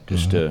like that,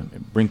 just to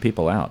bring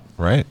people out.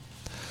 Right.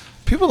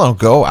 People don't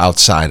go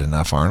outside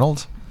enough,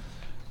 Arnold.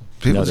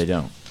 No, they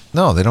don't.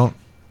 No, they don't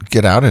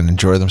get out and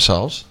enjoy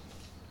themselves.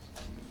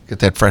 Get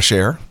that fresh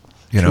air,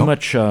 Too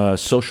much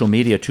social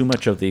media, too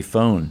much of the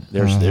phone.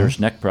 There's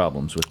neck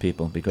problems with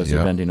people because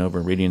they're bending over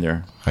and reading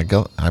their... I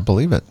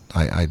believe it.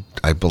 I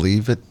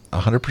believe it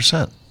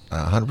 100%.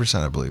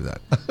 100% I believe that.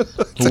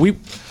 Well, we,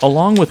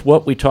 along with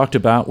what we talked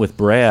about with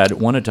Brad,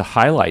 wanted to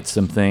highlight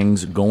some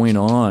things going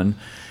on,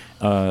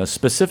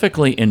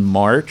 specifically in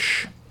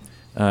March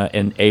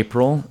and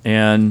April.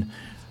 And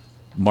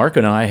Mark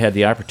and I had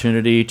the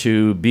opportunity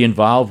to be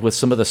involved with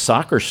some of the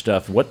soccer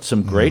stuff.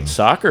 Some great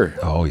soccer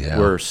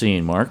we're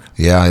seeing, Mark.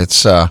 Yeah,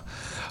 it's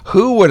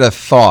who would have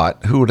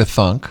thought, who would have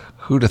thunk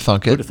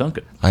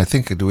it? I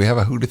think, do we have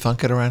a who to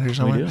thunk it around here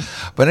somewhere? We do.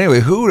 But anyway,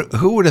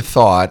 who would have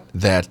thought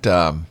that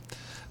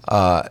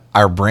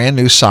our brand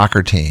new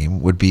soccer team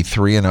would be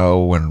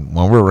 3-0 when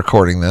we're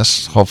recording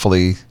this?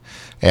 Hopefully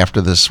after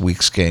this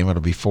week's game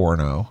it'll be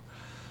 4-0.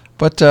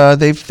 But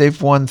they've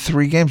won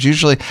 3 games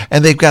usually,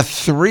 and they've got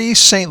 3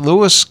 St.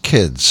 Louis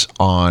kids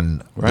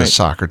on the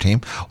soccer team.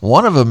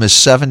 One of them is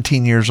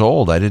 17 years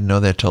old. I didn't know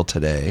that till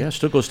today. Yeah,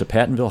 still goes to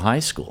Pattonville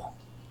High School.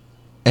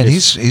 And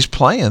he's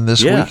playing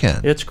this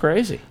weekend. It's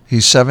crazy.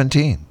 He's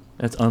 17.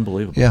 That's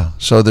unbelievable. Yeah.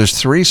 So there's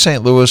 3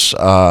 St. Louis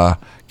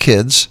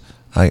kids.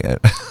 I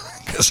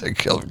guess I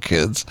call them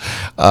kids.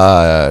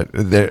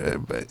 They're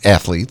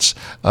athletes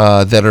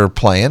that are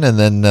playing, and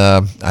then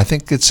I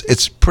think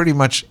it's pretty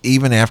much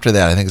even after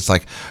that. I think it's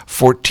like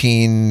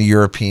 14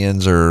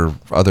 Europeans or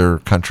other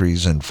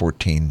countries and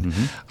 14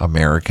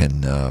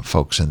 American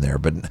folks in there.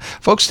 But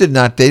folks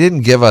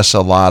didn't give us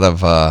a lot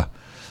of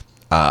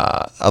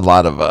a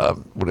lot of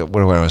what do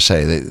I want to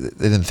say?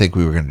 They didn't think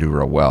we were going to do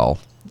real well,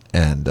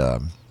 and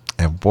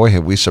boy,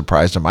 have we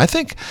surprised them. I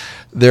think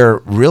they're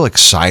real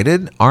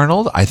excited,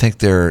 Arnold. I think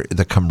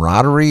the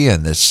camaraderie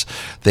and this,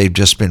 they've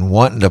just been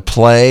wanting to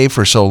play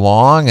for so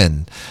long,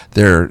 and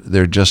they're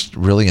just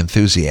really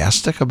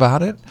enthusiastic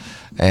about it.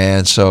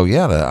 And so,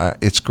 yeah,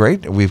 it's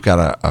great. We've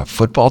got a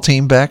football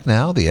team back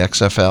now, the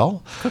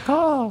XFL.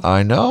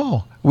 I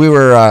know. We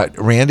were,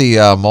 Randy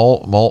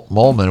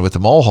Molman with the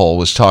Mole Hole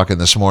was talking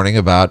this morning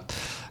about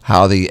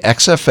how the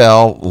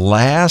XFL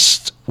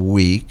last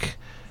week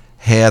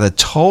had a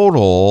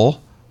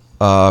total,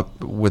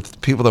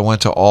 with people that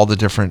went to all the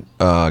different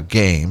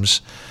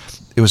games,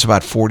 it was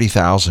about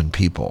 40,000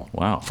 people.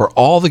 Wow. For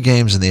all the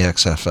games in the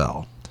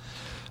XFL.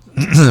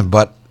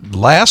 But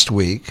last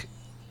week,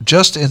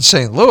 just in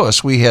St.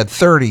 Louis, we had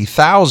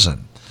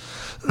 30,000.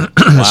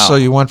 Wow. So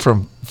you went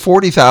from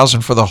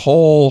 40,000 for the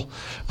whole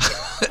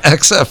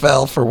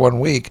XFL for 1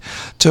 week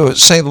to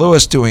St.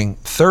 Louis doing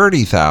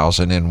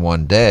 30,000 in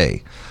one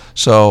day.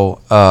 So,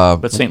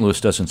 but St.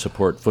 Louis doesn't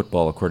support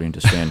football, according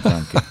to Stan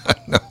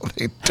Kroenke. No,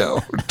 they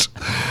don't.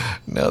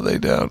 No, they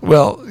don't.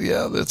 Well,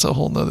 yeah, that's a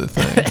whole nother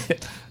thing.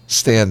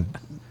 Stan,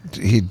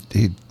 he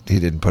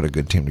didn't put a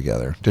good team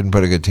together. Didn't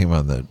put a good team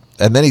on the.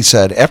 And then he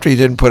said, after he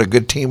didn't put a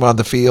good team on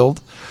the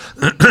field,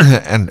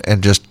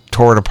 and just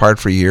tore it apart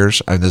for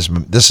years. I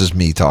mean, this is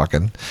me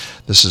talking.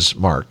 This is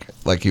Mark,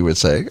 like you would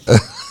say.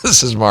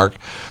 This is Mark.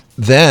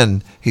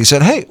 Then he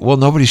said, "Hey, well,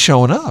 nobody's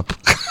showing up."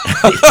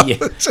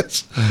 Yeah.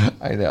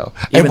 I know.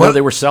 Even though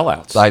they were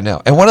sellouts. I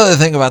know. And one other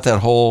thing about that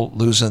whole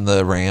losing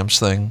the Rams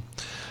thing,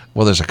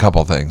 well, there's a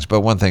couple things,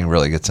 but one thing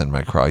really gets in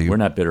my craw. We're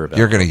not bitter about it.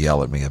 You're going to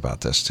yell at me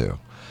about this too.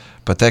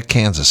 But that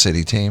Kansas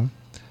City team,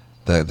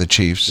 the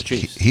Chiefs,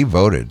 he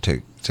voted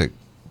to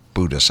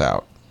boot us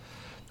out.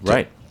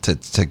 Right.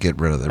 To get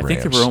rid of the Rams.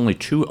 I think there were only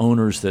 2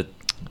 owners that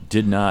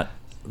did not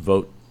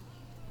vote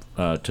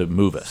to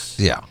move us.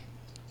 Yeah.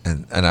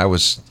 And I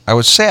was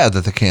sad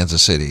that the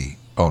Kansas City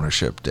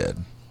ownership did.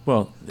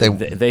 Well,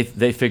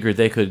 they figured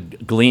they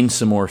could glean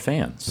some more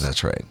fans.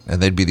 That's right,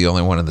 and they'd be the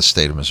only one in the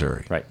state of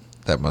Missouri. Right.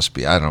 That must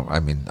be. I don't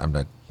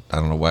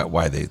know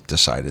why they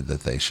decided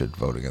that they should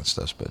vote against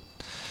us, but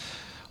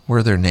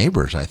we're their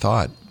neighbors. I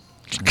thought.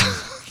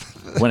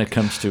 When it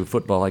comes to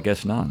football, I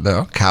guess not.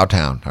 No,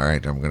 Cowtown. All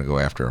right, I'm going to go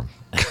after them.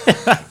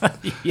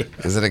 Yeah.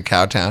 Is it in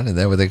Cowtown? Is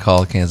that what they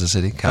call Kansas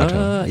City?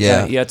 Cowtown.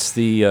 Yeah. It's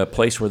the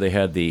place where they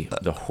had the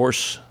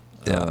horse.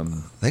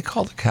 They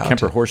called it Cowtown.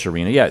 Kemper Horse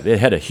Arena. Yeah, it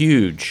had a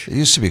huge. It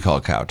used to be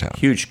called Cowtown.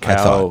 Huge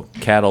cattle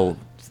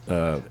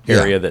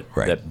area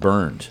that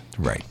burned.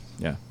 Right.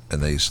 Yeah.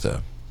 And they used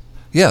to.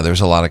 Yeah,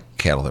 there's a lot of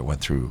cattle that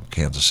went through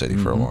Kansas City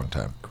for a long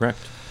time. Correct.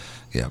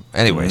 Yeah.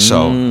 Anyway,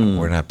 so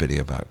we're not bitty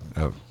about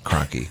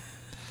Kroenke.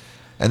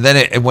 And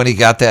then when he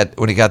got that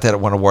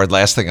one award,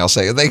 last thing I'll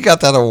say, they got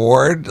that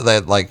award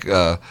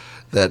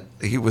that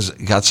he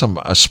got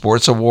a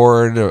sports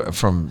award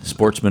from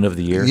Sportsman of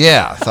the Year.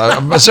 Yeah,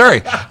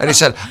 Missouri, and he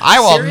said, "I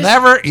will Serious?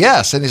 never."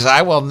 Yes, and he said,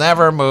 "I will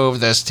never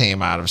move this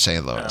team out of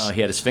St. Louis."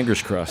 He had his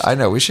fingers crossed. I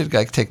know. We should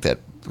take that.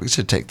 We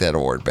should take that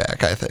award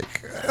back, I think.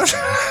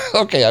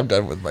 Okay, I'm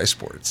done with my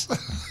sports.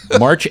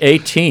 March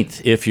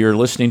 18th, if you're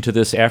listening to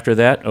this after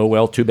that, oh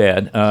well, too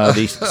bad.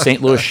 The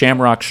St. Louis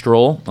Shamrock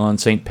Stroll on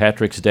St.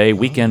 Patrick's Day,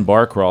 weekend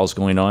bar crawls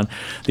going on.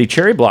 The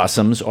cherry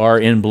blossoms are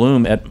in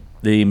bloom at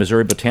the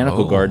Missouri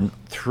Botanical Garden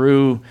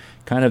through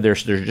they're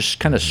just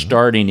kind of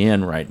starting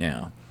in right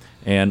now.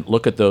 And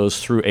look at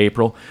those through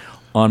April.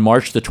 On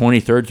March the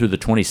 23rd through the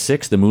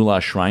 26th, the Moolah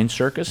Shrine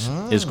Circus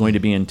is going to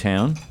be in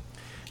town.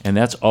 And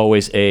that's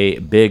always a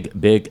big,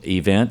 big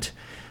event.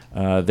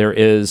 There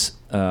is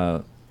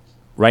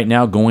right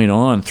now going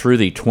on through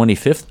the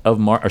 25th of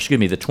March. Excuse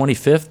me, the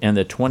 25th and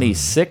the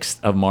 26th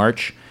of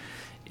March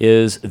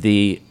is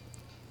the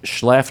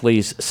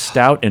Schlafly's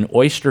Stout and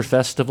Oyster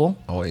Festival.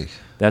 Oy.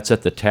 That's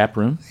at the Tap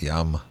Room.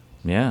 Yum.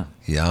 Yeah.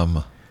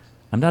 Yum.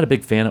 I'm not a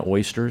big fan of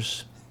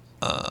oysters.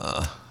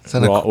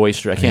 Raw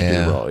oyster. I can't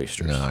do raw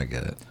oysters. No, I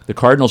get it. The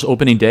Cardinals'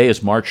 opening day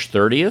is March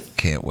 30th.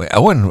 Can't wait.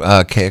 Oh, and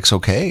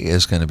KXOK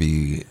is going to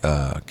be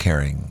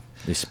carrying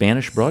the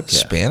Spanish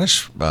broadcast.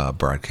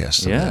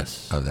 Broadcast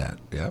of that.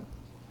 Yep.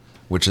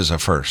 Which is a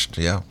first.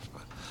 Yeah.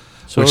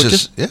 So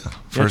first.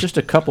 Just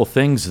a couple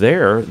things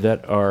there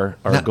that are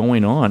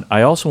going on.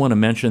 I also want to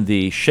mention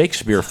the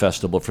Shakespeare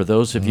Festival for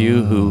those of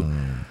you who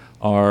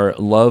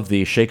love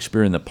the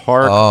Shakespeare in the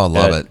Park. Oh,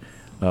 love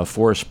it.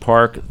 Forest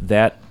Park.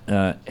 That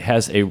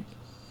has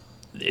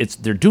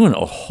they're doing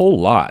a whole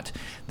lot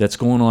that's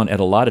going on at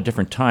a lot of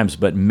different times.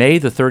 But May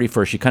the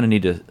 31st, you kind of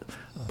need to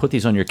put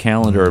these on your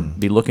calendar or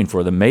be looking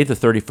for them. May the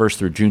 31st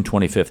through June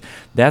 25th.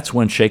 That's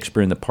when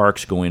Shakespeare in the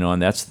Park's going on.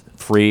 That's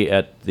free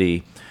at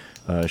the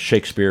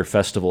Shakespeare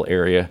Festival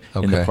area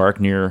in the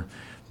park near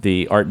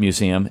the Art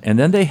Museum. And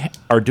then they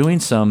are doing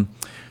some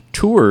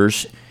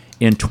tours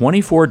in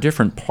 24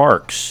 different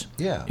parks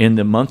in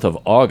the month of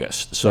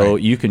August. So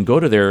you can go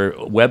to their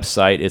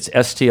website. It's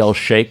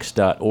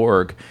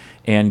stlshakes.org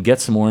and get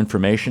some more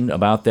information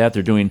about that.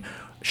 They're doing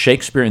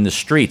Shakespeare in the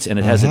Streets, and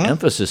it has an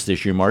emphasis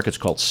this year, Mark. It's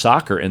called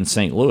Soccer in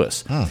St.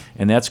 Louis,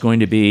 and that's going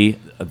to be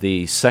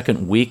the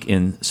second week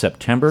in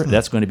September.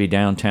 That's going to be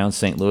downtown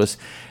St. Louis,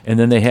 and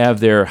then they have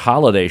their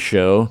holiday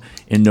show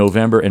in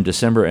November and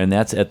December, and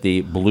that's at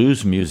the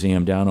Blues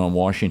Museum down on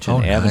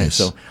Washington Avenue. Nice.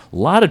 So a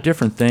lot of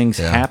different things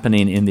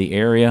happening in the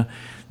area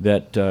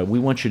that we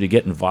want you to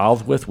get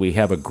involved with. We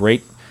have a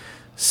great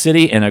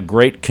city and a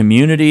great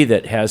community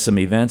that has some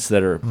events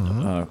that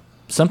are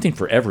something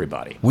for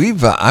everybody.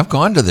 I've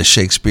gone to the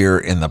Shakespeare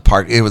in the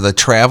park. It was the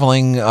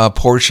traveling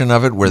portion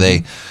of it where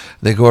they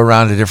go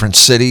around to different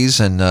cities,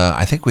 and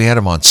I think we had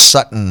them on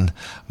Sutton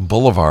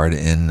Boulevard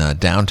in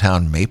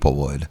downtown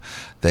Maplewood.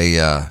 They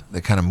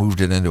kind of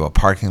moved it into a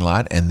parking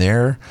lot, and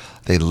there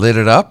they lit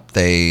it up.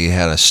 They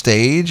had a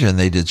stage, and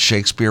they did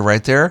Shakespeare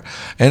right there,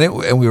 and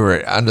we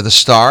were under the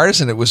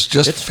stars, and it was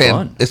just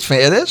fun. It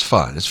is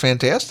fun. It's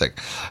fantastic.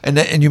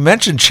 And you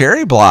mentioned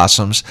cherry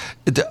blossoms.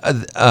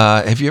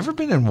 Have you ever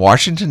been in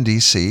Washington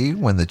D.C.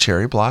 when the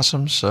cherry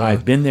blossoms?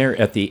 I've been there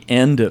at the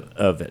end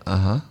of it,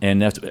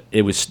 and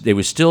they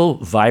was still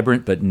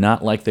vibrant, but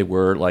not like they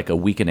were like a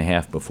week and a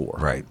half before.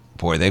 Right.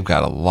 Boy, they've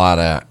got a lot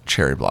of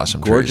cherry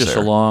blossom trees Gorgeous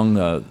there. Along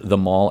the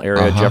mall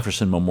area,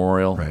 Jefferson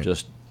Memorial,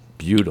 just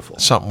beautiful.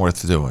 Something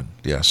worth doing.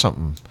 Yeah,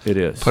 something. It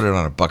is. Put it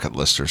on a bucket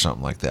list or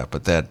something like that.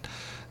 But that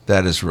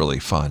is really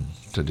fun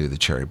to do the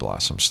cherry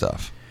blossom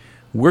stuff.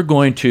 We're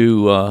going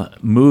to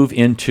move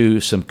into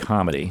some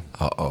comedy.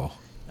 Uh-oh.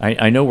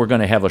 I know we're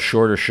going to have a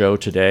shorter show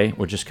today.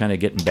 We're just kind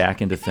of getting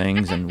back into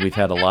things, and we've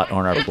had a lot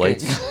on our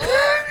plates.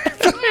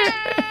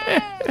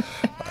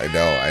 I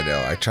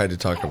know. I tried to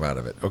talk him out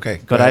of it. Okay,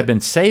 But I've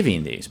been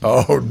saving these.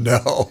 Oh,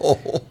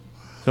 no.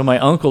 So my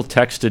uncle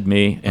texted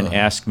me and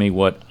asked me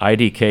what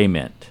IDK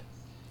meant.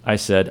 I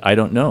said, I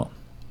don't know.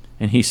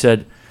 And he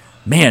said,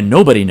 man,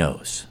 nobody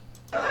knows.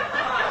 Oh,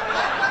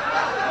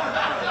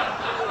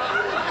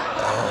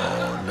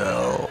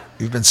 no.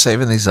 You've been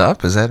saving these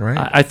up? Is that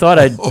right? I thought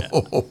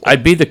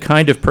I'd be the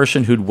kind of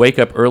person who'd wake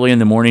up early in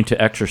the morning to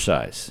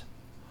exercise.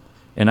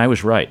 And I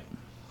was right.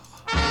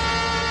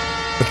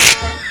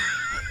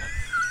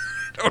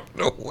 I don't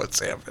know what's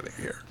happening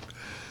here.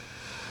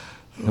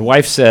 The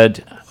wife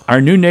said,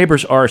 our new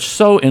neighbors are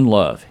so in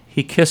love.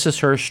 He kisses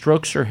her,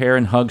 strokes her hair,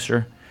 and hugs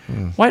her.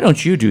 Why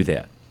don't you do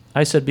that?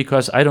 I said,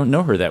 because I don't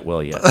know her that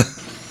well yet.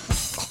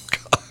 Oh,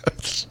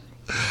 gosh.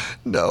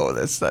 No,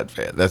 that's not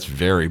bad. That's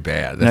very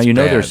bad. That's now, you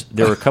know, bad.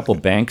 there were a couple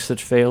banks that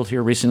failed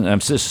here recently. I'm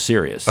just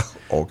serious.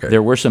 Okay.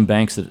 There were some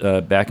banks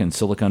that back in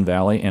Silicon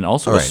Valley, and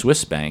also a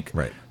Swiss bank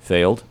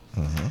failed.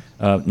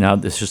 Now,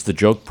 this is the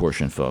joke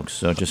portion, folks,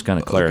 so just kind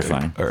of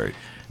clarifying. All right.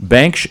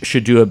 Banks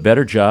should do a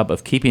better job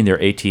of keeping their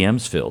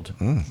ATMs filled.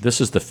 This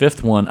is the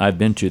fifth one I've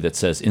been to that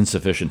says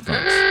insufficient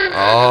funds.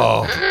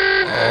 Oh,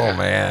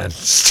 man.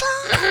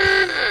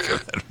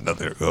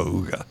 Another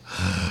ooga.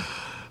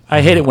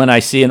 I hate it when I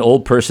see an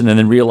old person and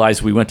then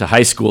realize we went to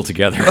high school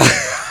together.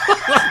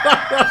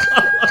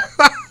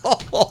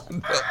 Oh,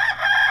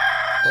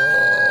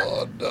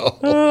 no.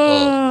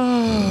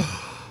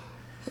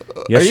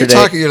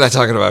 Yesterday, You're not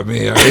talking about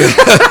me, are you?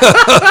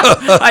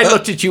 I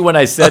looked at you when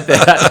I said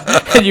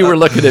that, and you were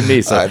looking at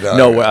me. So I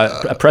know, no,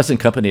 a present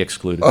company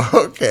excluded.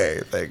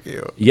 Okay, thank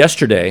you.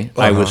 Yesterday,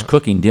 I was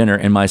cooking dinner,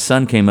 and my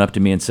son came up to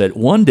me and said,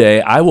 one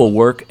day I will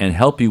work and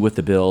help you with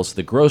the bills,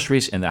 the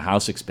groceries, and the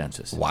house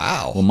expenses.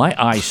 Wow. Well, my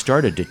eyes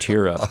started to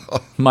tear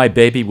up. My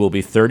baby will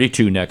be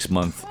 32 next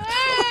month.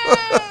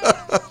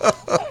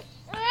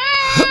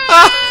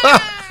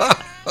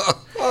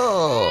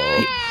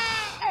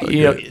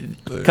 You know,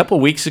 a couple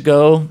weeks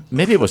ago,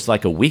 maybe it was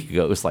like a week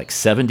ago, it was like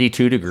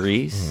 72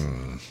 degrees.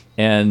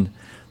 And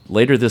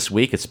later this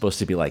week, it's supposed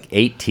to be like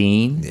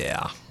 18.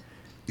 Yeah.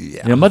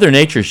 You know, Mother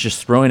Nature's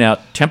just throwing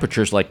out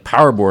temperatures like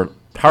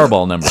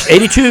Powerball numbers.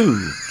 82,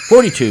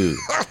 42,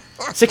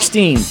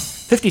 16,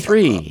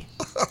 53.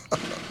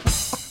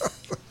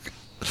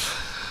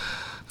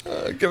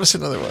 Give us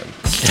another one.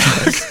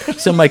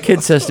 So my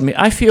kid says to me,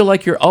 I feel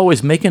like you're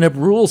always making up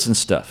rules and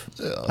stuff.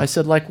 Yeah. I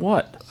said, like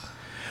what?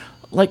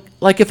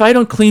 Like if I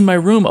don't clean my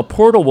room, a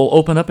portal will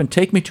open up and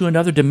take me to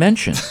another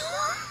dimension.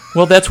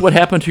 Well, that's what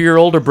happened to your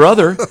older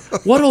brother.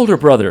 What older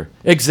brother?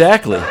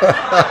 Exactly. You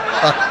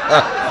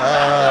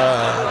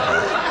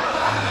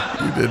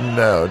didn't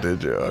know,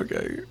 did you?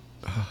 Okay.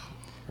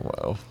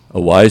 Wow.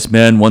 A wise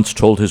man once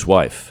told his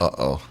wife,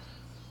 Uh-oh.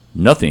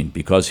 nothing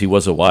because he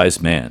was a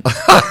wise man.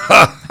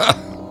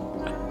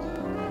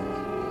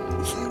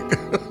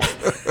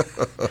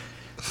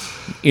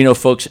 You know,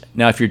 folks,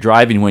 now if you're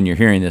driving when you're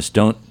hearing this,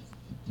 don't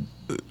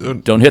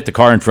hit the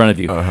car in front of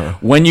you.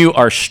 When you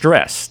are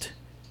stressed,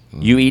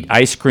 you eat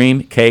ice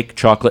cream, cake,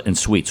 chocolate, and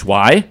sweets.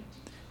 Why?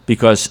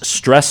 Because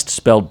stressed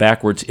spelled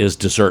backwards is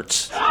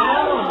desserts.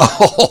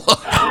 Oh,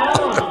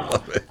 I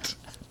love it.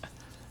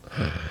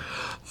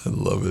 I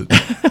love it.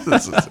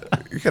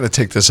 You're going to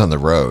take this on the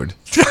road.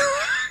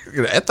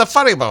 At the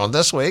Funny Bone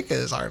this week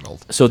is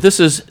Arnold. So this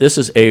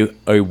is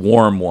a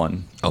warm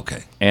one.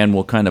 Okay. And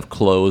we'll kind of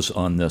close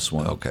on this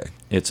one. Okay.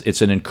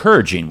 It's an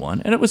encouraging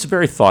one, and it was a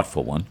very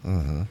thoughtful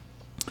one.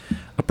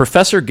 A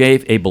professor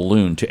gave a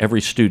balloon to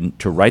every student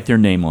to write their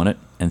name on it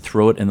and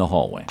throw it in the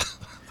hallway.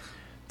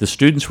 The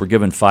students were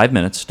given 5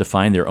 minutes to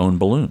find their own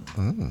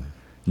balloon.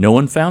 No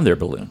one found their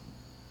balloon.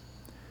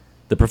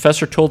 The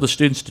professor told the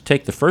students to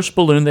take the first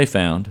balloon they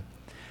found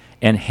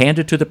and hand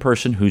it to the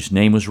person whose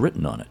name was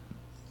written on it.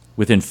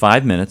 Within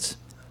 5 minutes,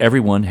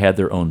 everyone had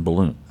their own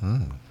balloon.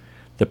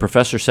 The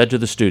professor said to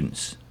the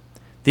students,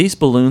 "These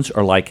balloons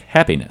are like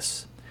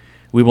happiness.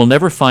 We will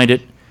never find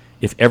it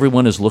if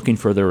everyone is looking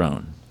for their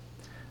own.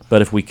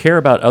 But if we care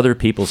about other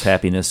people's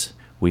happiness,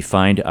 we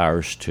find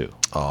ours too."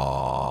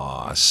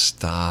 Oh,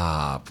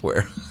 stop.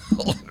 Where?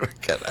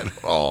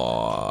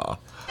 Oh,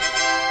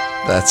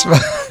 that's a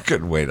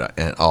good way to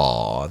end.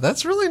 Oh,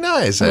 that's really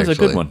nice, That was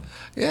actually. a good one.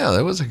 Yeah,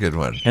 that was a good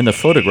one. And the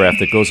photograph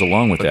that goes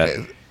along with that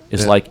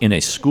is like in a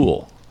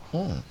school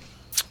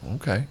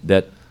Okay.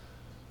 that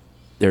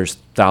there's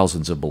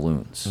thousands of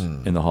balloons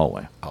in the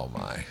hallway. Oh,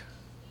 my.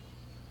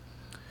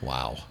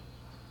 Wow.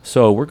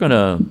 So we're going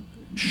to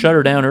shut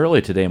her down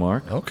early today,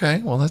 Mark.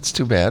 Okay, well, that's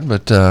too bad,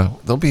 but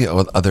there'll be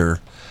other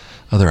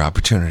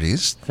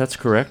opportunities. That's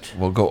correct.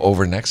 We'll go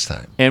over next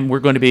time. And we're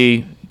going to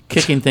be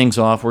kicking things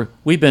off.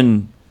 We've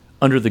been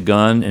under the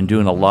gun and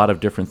doing a lot of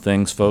different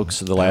things, folks,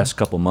 the last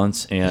couple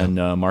months. And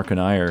Mark and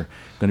I are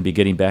going to be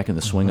getting back in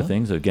the swing of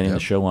things, of getting the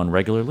show on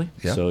regularly.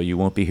 Yep. So you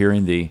won't be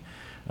hearing the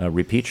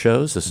repeat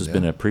shows. This has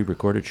been a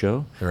pre-recorded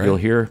show. Right. You'll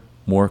hear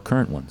more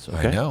current ones.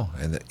 Okay? I know,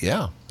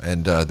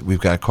 and we've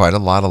got quite a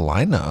lot of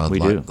We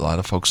do. a lot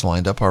of folks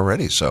lined up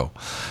already. So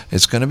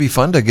it's going to be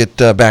fun to get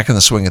back in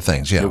the swing of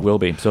things. Yeah, It will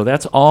be. So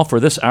that's all for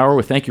this hour.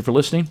 We thank you for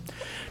listening.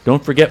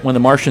 Don't forget, when the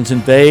Martians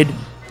invade,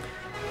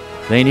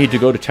 they need to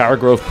go to Tower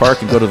Grove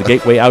Park and go to the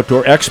Gateway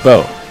Outdoor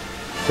Expo.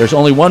 There's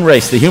only one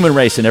race, the human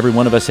race, and every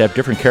one of us have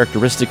different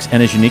characteristics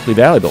and is uniquely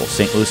valuable.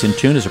 St. Louis in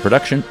Tune is a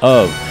production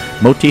of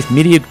Motif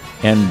Media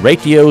and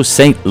Ratio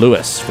St.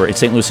 Louis. For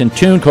St. Louis in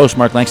Tune, co-host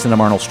Mark Langston,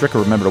 I'm Arnold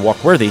Stricker. Remember to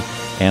walk worthy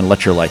and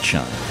let your light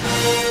shine.